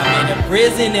 I'm in a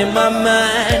prison in my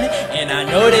mind, and I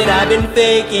know that I've been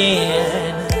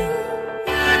faking,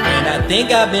 and I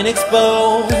think I've been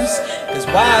exposed. Cause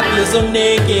why I feel so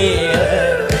naked?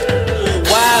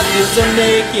 Why I feel so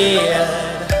naked?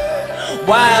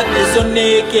 Why I feel so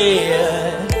naked?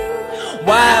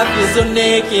 Why I feel so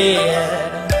naked?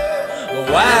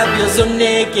 Why I feel so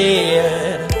naked?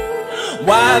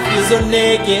 Why I feel so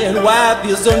naked? Why I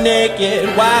feel so naked?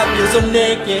 Why I feel so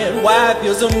naked? Why I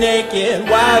feel so naked?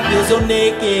 Why I feel so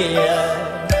naked?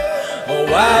 Oh,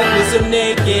 why I feel so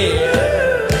naked?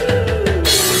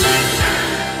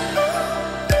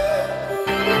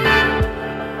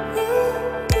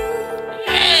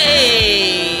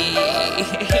 Hey!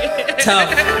 Tough.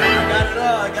 I got it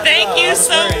all. I got Thank it all. you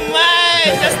so much.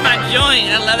 That's my joint.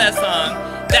 I love that song.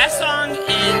 That song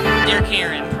and Dear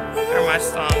Karen are my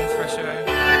songs for sure.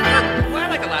 Well, I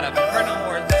like a lot of them. Her No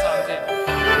More is the song too.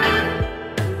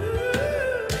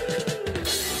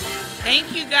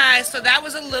 Thank you guys. So that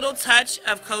was a little touch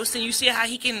of Coston. You see how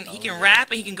he can rap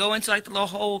and he can go into like the little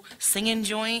whole singing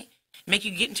joint, make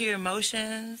you get into your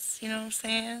emotions. You know what I'm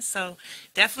saying? So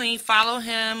definitely follow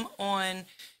him on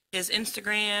his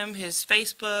Instagram, his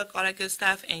Facebook, all that good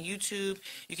stuff, and YouTube.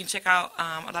 You can check out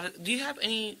a lot of. Do you have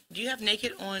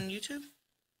Naked on YouTube?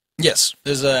 Yes,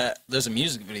 there's a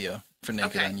music video for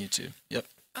Naked Okay. on YouTube. Yep.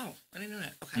 Oh, I didn't know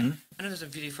that. Okay. I know there's a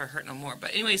video for Hurt No More.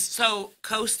 But anyways, so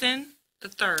Coston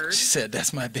III. She said,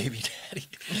 "That's my baby daddy."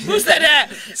 Who said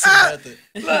that? Samantha.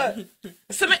 Look.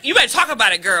 You better talk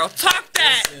about it, girl. Talk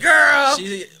that, girl.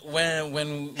 She when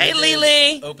Hey, we did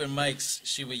Lily. open mics,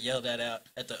 she would yell that out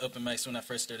at the open mics when I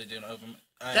first started doing open.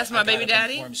 That's my baby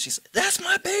daddy? She said, "That's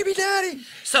my baby daddy."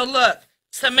 So look,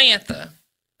 Samantha,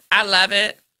 I love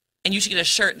it. And you should get a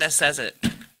shirt that says it.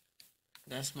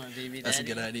 That's my baby daddy. That's a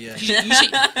good idea.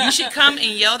 You should come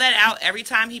and yell that out every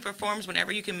time he performs,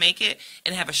 whenever you can make it,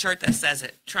 and have a shirt that says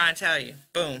it. Try and tell you.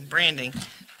 Boom, branding.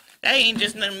 That ain't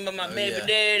just nothing but my baby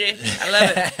daddy. I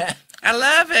love it. I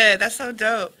love it. That's so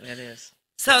dope. It is.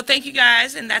 So thank you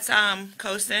guys, and that's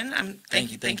Coston.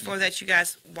 Thank you. Thankful that you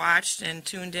guys watched and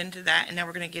tuned into that. And now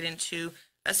we're gonna get into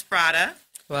Espada.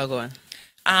 Well, go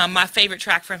on. My favorite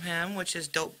track from him, which is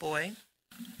Dope Boy.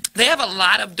 They have a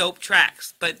lot of dope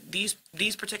tracks, but these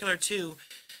particular two,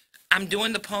 I'm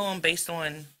doing the poem based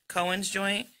on Coston's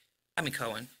joint. I'm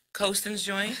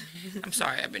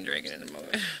sorry, I've been drinking in the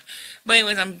moment. But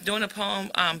anyways, I'm doing a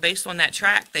poem based on that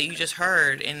track that you just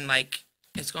heard, and like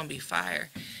it's gonna be fire.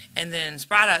 And then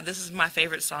Espada, this is my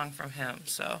favorite song from him,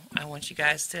 so I want you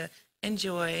guys to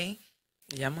enjoy.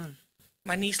 Yeah, man.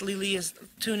 My niece Lily is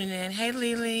tuning in. Hey,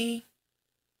 Lily.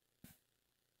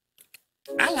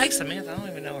 I like Samantha. I don't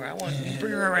even know her. I want to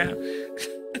bring her around.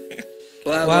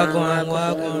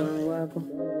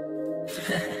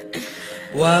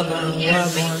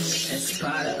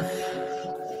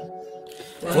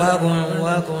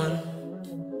 Wagwan.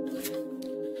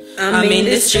 I'm in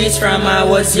the streets from I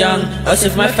was young. Us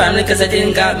with my family cause I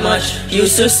didn't got much.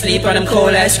 Used to sleep on them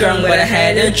cold ass ground, but I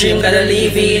had a dream, gotta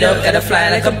leave it up. Gotta fly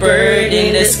like a bird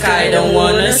in the sky. Don't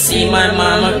wanna see my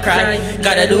mama cry.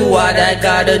 Gotta do what I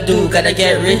gotta do. Gotta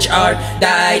get rich or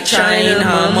die trying.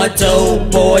 I'm a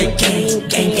dope boy. Gang.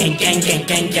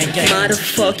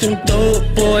 Motherfucking dope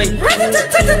boy.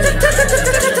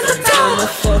 I'm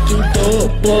Motherfucking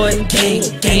dope boy. Gang,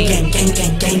 gang, gang, gang,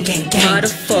 gang, gang, gang, gang.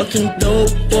 Motherfucking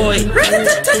dope boy.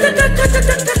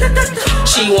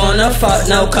 She wanna fuck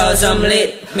now cause I'm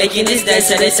lit. Making this dance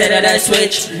so they say that I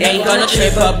switch. Ain't gonna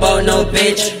trip about no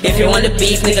bitch. If you want the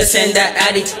beef, nigga, send that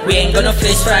addict. We ain't gonna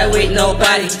fist fight with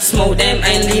nobody. Smoke them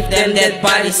and leave them dead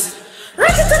bodies.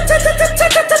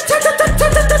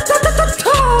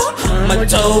 I'm a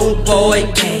dope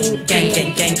boy. Gang, gang,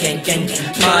 gang, gang, gang, gang, gang.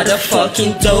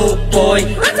 Motherfucking dope boy.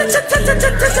 I'm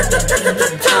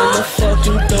a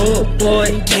fucking dope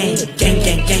boy. Gang, gang,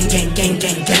 gang, gang, gang, gang,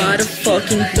 gang, gang.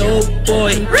 Motherfucking dope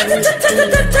boy.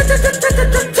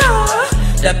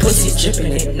 That pussy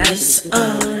dripping it nice.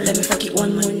 Let me fuck it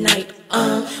one more night.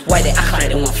 Why they act like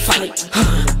they want fight?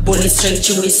 Bullet straight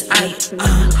to his eye.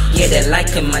 Yeah, they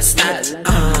liking my style.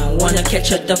 Wanna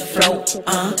catch at the flow.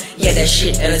 Yeah, that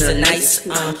shit is a nice.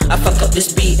 I fuck up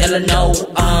this beat, ella know.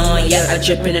 Yeah, I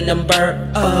dripping in them bird.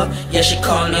 Yeah, she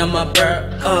call me on my bird.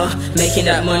 Making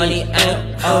that money.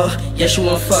 Yeah, she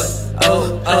want fuck.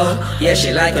 Yeah,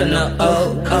 she like a no.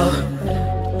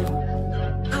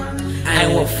 I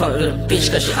ain't wanna fuck with a bitch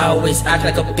cause she always act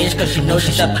like a bitch cause she know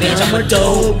she's a bitch. I'm a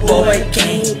dope boy.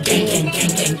 Gang, gang, gang, gang,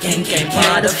 gang, gang, gang.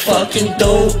 Motherfucking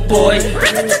dope boy.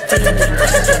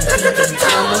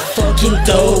 I'm a fucking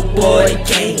dope boy.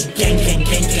 Gang, gang, gang,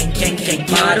 gang, gang, gang, gang.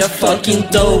 Motherfucking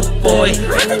dope boy.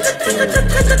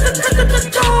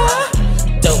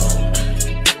 Dope.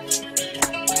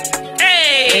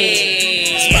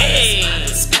 Hey!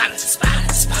 Spot us.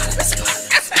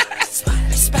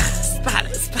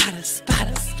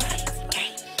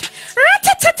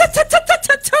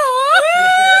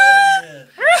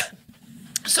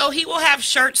 So he will have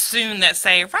shirts soon that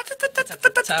say You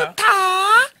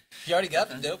already got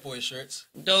the dope boy shirts.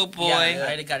 Dope boy. Yeah, I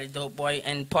already got a dope boy,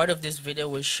 and part of this video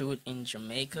was shoot in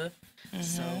Jamaica.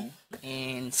 So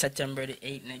in September the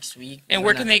 8th next week. And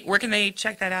where can they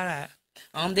check that out at?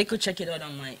 They could check it out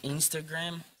on my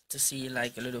Instagram to see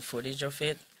like a little footage of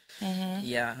it.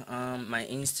 Yeah, my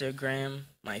Instagram,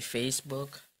 my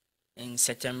Facebook. In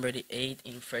September the 8th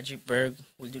in Fredericksburg,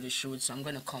 we'll do the shoot. So I'm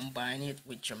gonna combine it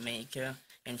with Jamaica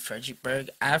and Fredericksburg.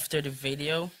 After the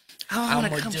video, I'm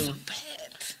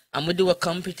gonna do a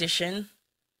competition,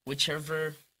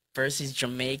 whichever versus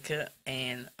Jamaica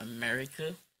and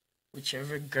America,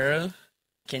 whichever girl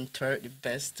can twerk the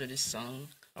best to the song,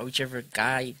 or whichever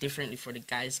guy, differently for the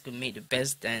guys who make the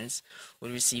best dance, will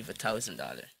receive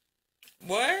 $1,000.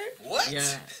 What? Yeah.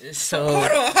 So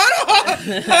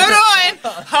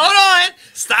Hold on.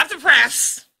 Stop the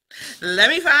press.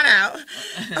 Let me find out.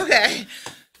 Okay.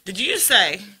 Did you just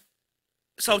say,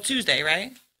 so Tuesday,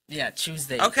 right? yeah,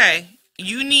 Tuesday. Okay.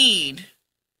 You need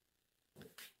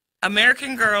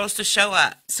American girls to show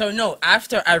up. So no,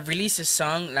 after I release a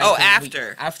song, like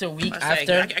after. a week I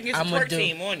after, get I'm some gonna twerk do.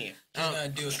 team on you. He's gonna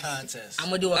do a contest. I'm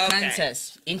gonna do a Okay.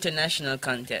 contest, international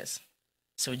contest.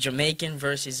 So Jamaican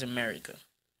versus America,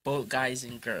 both guys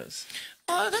and girls.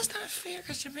 Oh, that's not fair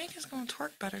because Jamaica's gonna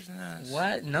twerk better than us.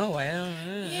 What? No, I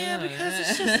don't. Yeah, because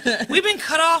it's just we've been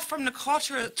cut off from the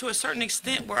culture to a certain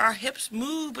extent where our hips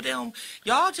move, but y'all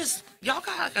got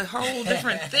like a whole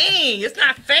different thing. It's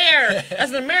not fair. As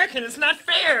an American, it's not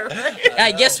fair.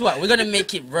 Hey, guess what? We're gonna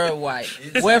make it worldwide.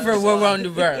 Wherever we're around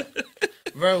the world,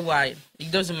 worldwide.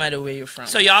 It doesn't matter where you're from.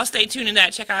 So y'all stay tuned to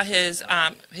that. Check out his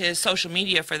social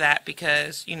media for that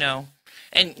because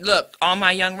and look, all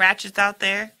my young ratchets out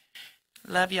there,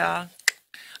 love y'all.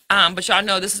 But y'all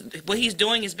know this is what he's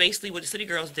doing is basically what the City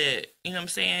Girls did. You know what I'm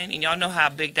saying? And y'all know how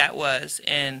big that was,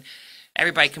 and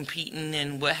everybody competing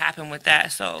and what happened with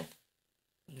that. So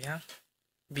yeah,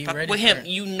 be fuck ready with for him. it.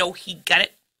 You know he got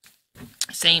it.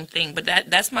 Same thing. But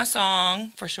that's my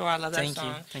song for sure. I love that Thank song.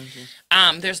 you, thank you.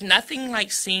 There's nothing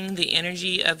like seeing the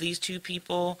energy of these two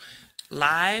people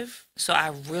live. So I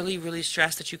really, really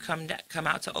stress that you come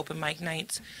out to open mic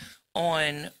nights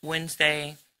on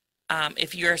Wednesday.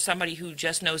 If you're somebody who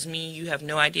just knows me, you have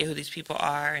no idea who these people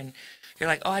are, and you're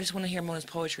like, oh, I just want to hear Mona's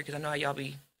poetry because I know how y'all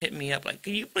be hitting me up. Like,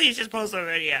 can you please just post a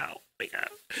video? Because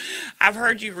I've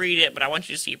heard you read it, but I want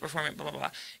you to see you perform it, blah, blah, blah.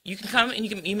 You can come and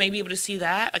you may be able to see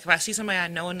that. Like, if I see somebody I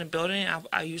know in the building,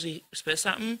 I usually spit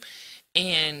something.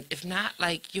 And if not,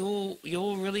 like, you'll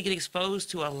really get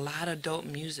exposed to a lot of dope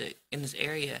music in this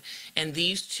area. And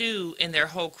these two and their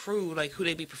whole crew, like who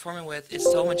they be performing with, is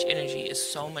so much energy. It's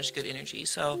so much good energy.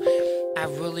 So I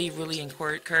really, really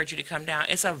encourage you to come down.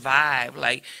 It's a vibe.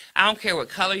 Like, I don't care what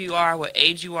color you are, what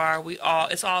age you are.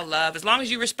 It's all love. As long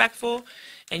as you're respectful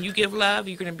and you give love,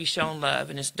 you're gonna be shown love,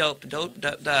 and it's dope.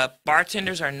 The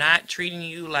bartenders are not treating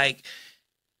you like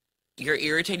you're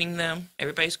irritating them.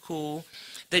 Everybody's cool.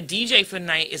 the DJ for the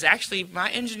night is actually my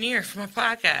engineer for my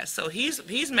podcast. So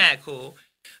he's mad cool.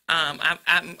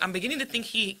 I'm beginning to think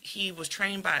he was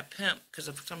trained by a pimp because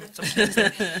of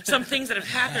some things that have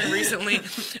happened recently.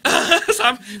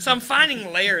 So I'm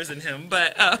finding layers in him,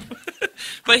 but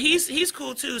he's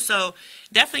cool too. So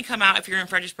definitely come out if you're in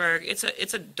Fredericksburg.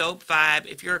 It's a dope vibe.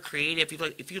 If you're a creative,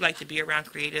 if you like to be around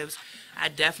creatives, I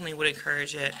definitely would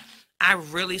encourage it. I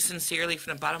really sincerely,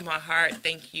 from the bottom of my heart,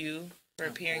 thank you for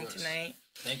appearing tonight.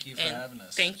 Thank you for having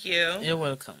us. Thank you. You're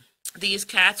welcome. These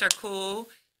cats are cool.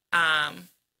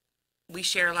 We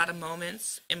share a lot of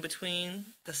moments in between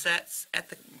the sets at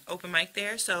the open mic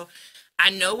there. So I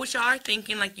know what y'all are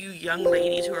thinking, like you young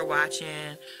ladies who are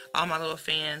watching, all my little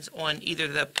fans on either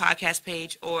the podcast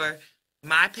page or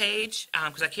my page,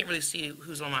 because I can't really see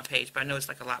who's on my page, but I know it's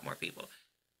like a lot more people.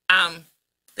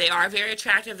 They are very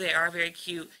attractive. They are very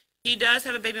cute. He does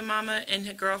have a baby mama and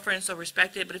a girlfriend, so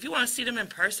respect it. But if you want to see them in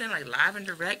person, like live and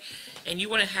direct, and you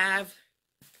want to have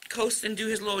Coston do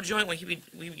his little joint when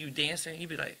you dancing, he'd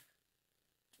be like,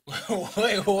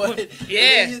 Wait, what?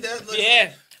 yeah,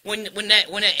 yeah. When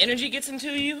that energy gets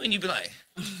into you, and you be like,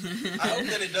 I hope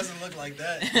that it doesn't look like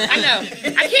that. I know.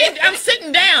 I can't. I'm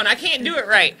sitting down. I can't do it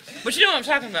right. But you know what I'm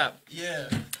talking about. Yeah.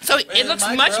 So it looks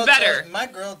much better. My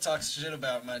girl talks shit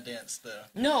about my dance, though.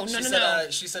 No.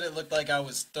 She said it looked like I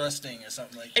was thrusting or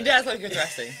something like that. It does look like you're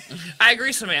thrusting. I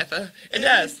agree, Samantha. It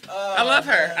does. I love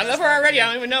her. Man, I love her already. I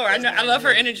don't even know her. I love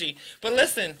her energy. But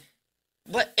listen,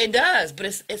 but it does. But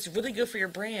it's really good for your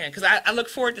brand because I look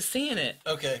forward to seeing it.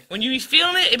 Okay. When you be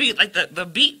feeling it, it be like the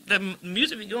beat, the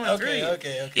music be going through you.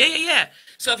 Okay. Yeah.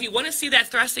 So if you want to see that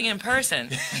thrusting in person,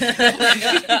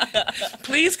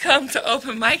 please come to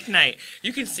open mic night.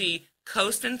 You can see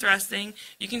Coston thrusting.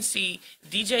 You can see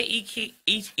DJ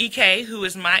EK, who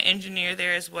is my engineer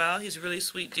there as well. He's a really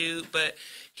sweet dude, but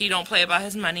he don't play about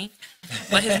his money.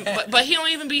 But he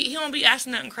don't be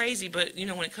asking nothing crazy. But you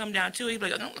know when it come down to it, he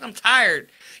be like, I'm tired.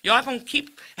 Y'all gonna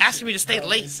keep asking me to stay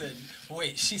late.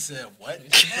 She said what?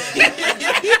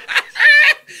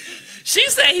 She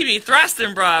said he be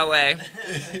thrusting Broadway.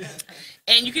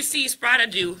 And you can see Espada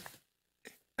do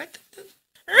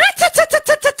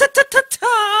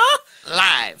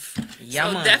live.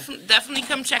 Yeah, so definitely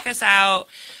come check us out.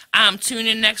 Tune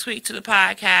in next week to the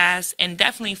podcast and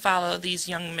definitely follow these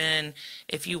young men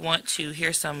if you want to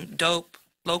hear some dope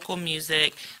local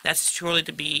music that's surely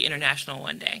to be international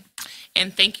one day.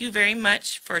 And thank you very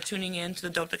much for tuning in to the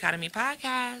Dope Academy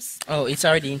podcast. Oh, it's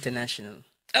already international.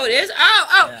 Oh, it is?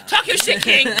 Oh, yeah. Talk your shit,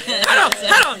 King.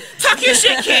 Hold on. Talk your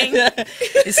shit, King.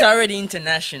 It's already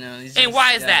international. And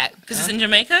why is that? Because it's in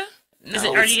Jamaica? No, is it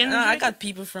already in Jamaica? I got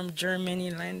people from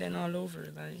Germany, London, all over.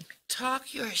 Like,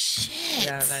 talk your shit.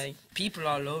 Yeah, like people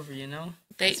all over, you know?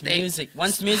 They music.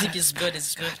 Once music is good,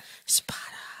 it's good. Espada.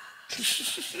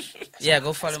 Yeah,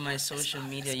 go follow my social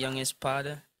media, Young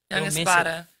Espada. Young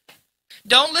Espada.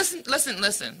 Don't listen.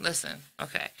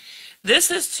 Okay.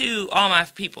 This is to all my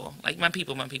people, like my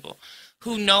people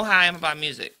who know how I am about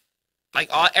music. Like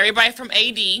everybody from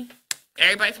AD,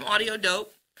 everybody from Audio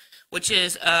Dope, which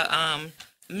is a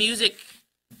music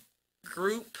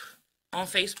group on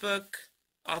Facebook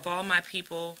of all my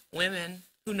people, women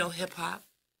who know hip hop,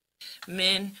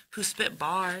 men who spit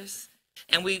bars,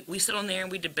 and we sit on there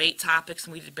and we debate topics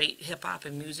and we debate hip hop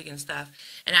and music and stuff.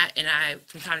 And I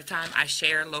from time to time I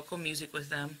share local music with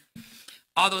them.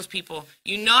 All those people,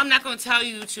 you know, I'm not going to tell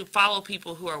you to follow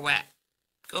people who are whack.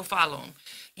 Go follow them.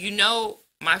 You know,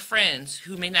 my friends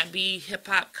who may not be hip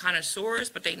hop connoisseurs,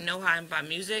 but they know how I'm about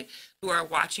music, who are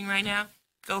watching right now,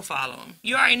 go follow them.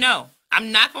 You already know.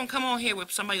 I'm not going to come on here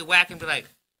with somebody whack and be like,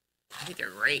 I think they're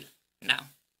great. No, I'm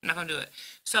not going to do it.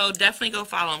 So definitely go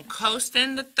follow them.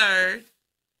 Coston III.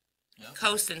 Yep.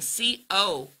 Coston,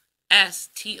 COSTON.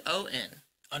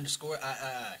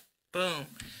 _I. Boom.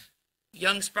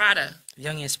 Young Espada.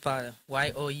 Young Espada.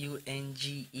 YOUNGESPADA.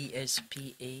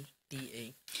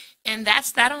 And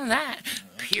that's that on that.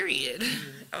 Period.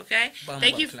 Okay.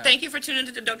 Thank you for tuning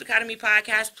into the Dope Academy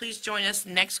podcast. Please join us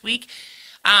next week.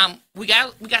 We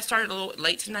got started a little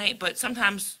late tonight, but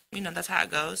sometimes that's how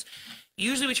it goes.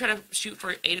 Usually we try to shoot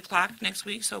for 8:00 next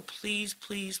week. So please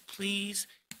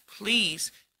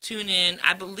tune in.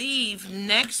 I believe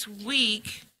next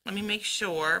week. Let me make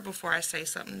sure before I say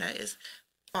something that is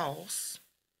false.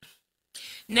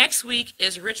 Next week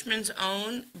is Richmond's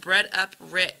own Bread Up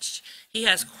Rich. He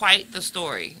has quite the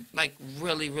story, like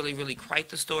really, really, really quite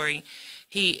the story.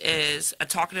 He is a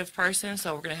talkative person,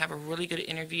 so we're going to have a really good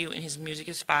interview, and his music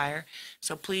is fire.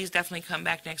 So please definitely come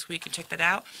back next week and check that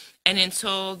out. And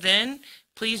until then,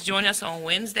 please join us on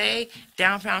Wednesday,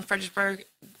 downtown Fredericksburg,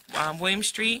 William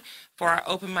Street, for our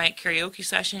open mic karaoke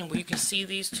session where you can see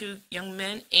these two young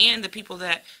men and the people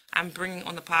that I'm bringing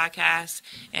on the podcast,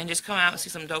 and just come out and see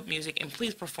some dope music, and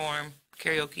please perform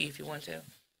karaoke if you want to.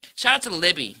 Shout out to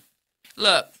Libby.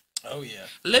 Look. Oh, yeah.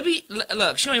 Libby,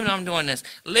 look, she don't even know I'm doing this.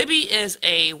 Libby is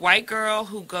a white girl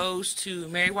who goes to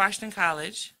Mary Washington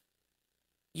College.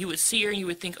 You would see her and you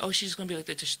would think, oh, she's going to be like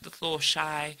the little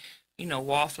shy,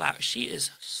 wallflower. She is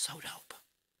so dope.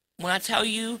 When I tell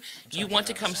you, you want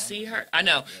to come see her. I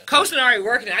know. Yeah. Coston already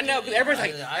working it. I know, because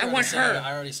everybody's like, I want her.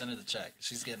 I already sent her the check.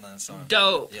 She's getting on the song.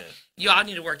 Dope. Yeah. Y'all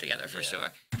need to work together for sure.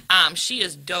 She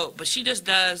is dope, but she just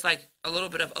does like a little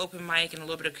bit of open mic and a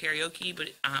little bit of karaoke, but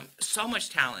so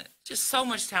much talent. Just so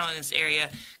much talent in this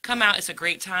area. Come out. It's a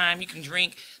great time. You can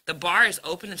drink. The bar is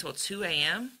open until 2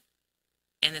 a.m.,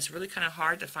 and it's really kind of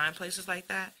hard to find places like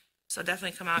that. So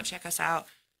definitely come out, check us out.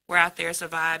 We're out there, it's a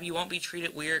vibe. You won't be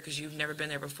treated weird because you've never been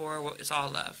there before. It's all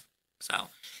love. So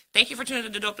thank you for tuning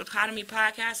in to the Dope Economy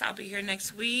podcast. I'll be here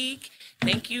next week.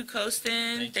 Thank you,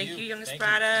 Coston. Thank you, Young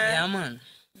Espada. Yeah, man.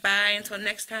 Bye. Until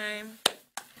next time.